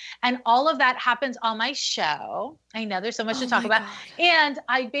communicator, and all of that happens on my show. I know there's so much to talk about. And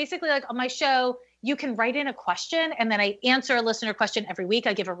I basically, like, on my show, you can write in a question and then I answer a listener question every week.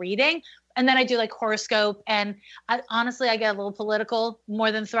 I give a reading and then I do like horoscope. And honestly, I get a little political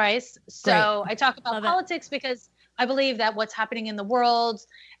more than thrice. So I talk about politics because I believe that what's happening in the world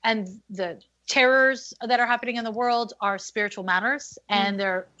and the terrors that are happening in the world are spiritual matters and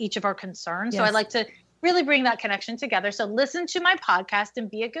they're each of our concerns. So I like to really bring that connection together. So listen to my podcast and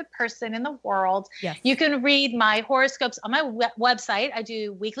be a good person in the world. Yes. You can read my horoscopes on my website. I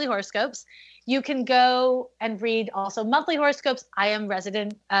do weekly horoscopes. You can go and read also monthly horoscopes. I am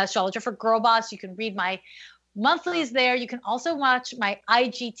resident astrologer for Girl Boss. You can read my monthlies there. You can also watch my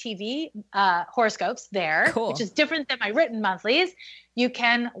IGTV horoscopes there, which is different than my written monthlies. You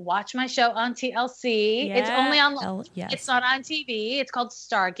can watch my show on TLC. Yeah. It's only on, it's not on TV. It's called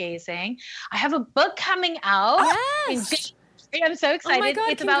Stargazing. I have a book coming out. Yes. I'm so excited. Oh my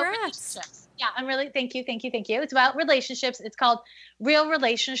God, it's about relationships. Yeah, I'm really, thank you. It's about relationships. It's called Real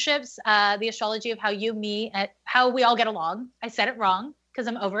Relationships, the astrology of how you meet, how we all get along. I said it wrong because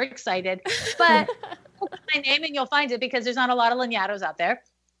I'm overexcited, but look at my name and you'll find it because there's not a lot of Lanyadoos out there.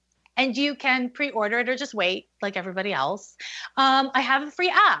 And you can pre-order it or just wait like everybody else. I have a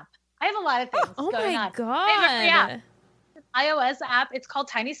free app. I have a lot of things going on. God. I have a free app. It's an iOS app. It's called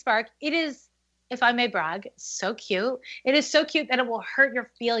Tiny Spark. It is, if I may brag, so cute. It is so cute that it will hurt your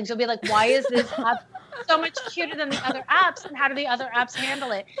feelings. You'll be like, why is this app so much cuter than the other apps? And how do the other apps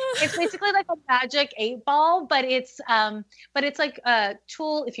handle it? It's basically like a magic 8-ball, but it's like a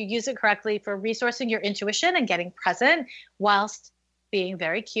tool, if you use it correctly, for resourcing your intuition and getting present whilst being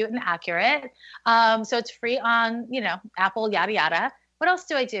very cute and accurate. So it's free on, Apple, yada, yada. What else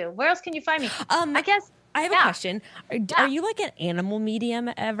do I do? Where else can you find me? I guess. I have a question. Are you like an animal medium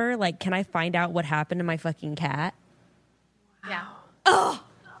ever? Like, can I find out what happened to my fucking cat? Yeah. Oh,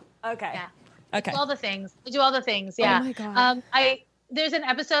 okay. Yeah. Okay. I do all the things. Yeah. Oh my God. There's an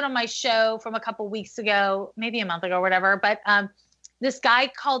episode on my show from a couple weeks ago, maybe a month ago or whatever, but this guy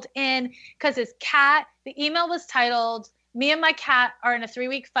called in because his cat, the email was titled, "Me and my cat are in a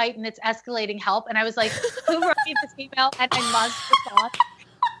 3-week fight and it's escalating, help." And I was like, who wrote me this email? And I must respond.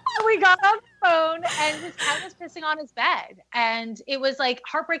 So we got on the phone and his cat was pissing on his bed. And it was like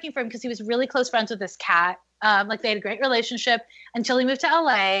heartbreaking for him because he was really close friends with this cat. Like they had a great relationship until he moved to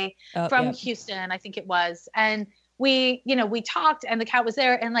LA from Houston, I think it was. And we talked and the cat was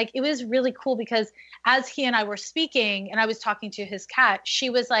there. And like, it was really cool because as he and I were speaking and I was talking to his cat, she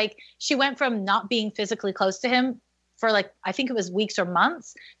was like, she went from not being physically close to him for like, I think it was weeks or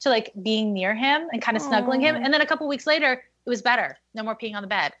months to like being near him and kind of snuggling him. And then a couple weeks later, it was better. No more peeing on the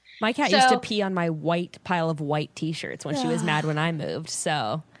bed. My cat used to pee on my white pile of white t-shirts when she was mad when I moved.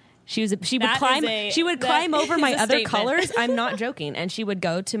 So she would climb over my other colors. I'm not joking. And she would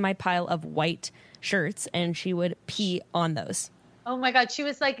go to my pile of white shirts and she would pee on those. Oh my God. She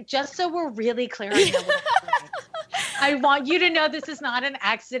was like, just so we're really clear, I want you to know this is not an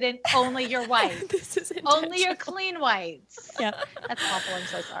accident. Only your whites. This is only your clean whites. Yep. That's awful. I'm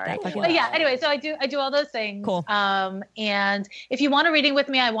so sorry. Wow. But yeah, anyway, so I do all those things. Cool. And if you want a reading with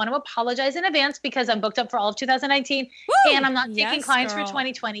me, I want to apologize in advance because I'm booked up for all of 2019 and I'm not taking clients for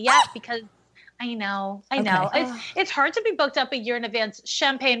 2020 yet because I know. It's hard to be booked up a year in advance.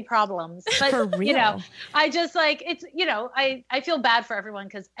 Champagne problems, but For real. I just like it's. I feel bad for everyone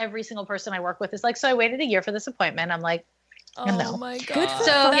because every single person I work with is like, so I waited a year for this appointment. I'm like, oh my God. Good for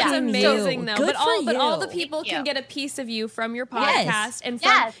that's amazing though. Good but all you. the people can get a piece of you from your podcast Yes. and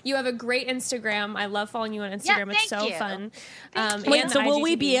from you have a great Instagram. I love following you on Instagram. It's so fun. Wait, so will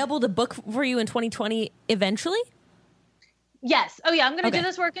we IGTV. be able to book for you in 2020 eventually? yes. Oh yeah, I'm going to Okay. do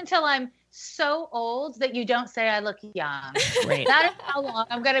this work until I'm so old that you don't say I look young. Great. That is how long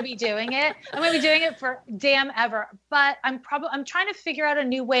I'm going to be doing it. I'm going to be doing it for damn ever. But I'm trying to figure out a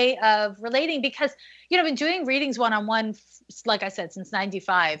new way of relating because, I've been doing readings one-on-one, like I said, since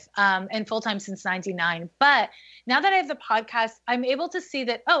 95 and full-time since 99. But now that I have the podcast, I'm able to see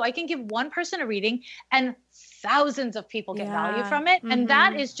that, I can give one person a reading and thousands of people get value from it. And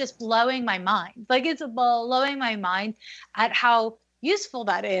that is just blowing my mind. Like it's blowing my mind at how useful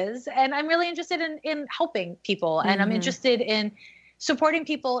that is. And I'm really interested in helping people. And I'm interested in supporting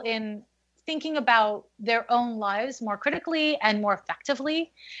people in thinking about their own lives more critically and more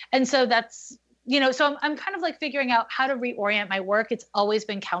effectively. And so that's, so I'm kind of like figuring out how to reorient my work. It's always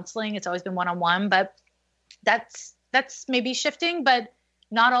been counseling. It's always been one-on-one, but that's maybe shifting, but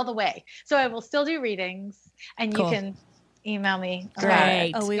not all the way. So I will still do readings and you can email me.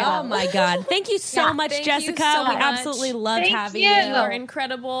 Great. Oh my God. Thank you so much, Thank Jessica. you so We much. absolutely loved having You you. are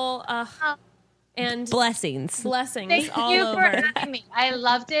incredible. And Blessings. blessings Thank all you over. for having me. I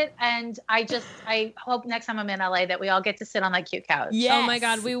loved it. And I hope next time I'm in LA that we all get to sit on that cute couch. Yes. Oh my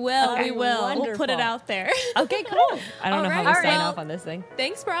God, we will. Okay, We will. We'll put wonderful. it out there. Okay, cool. I don't know how we All sign right. off on this thing.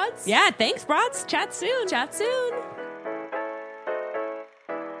 Thanks, Broads. Yeah, thanks, Broads. Chat soon. Chat soon.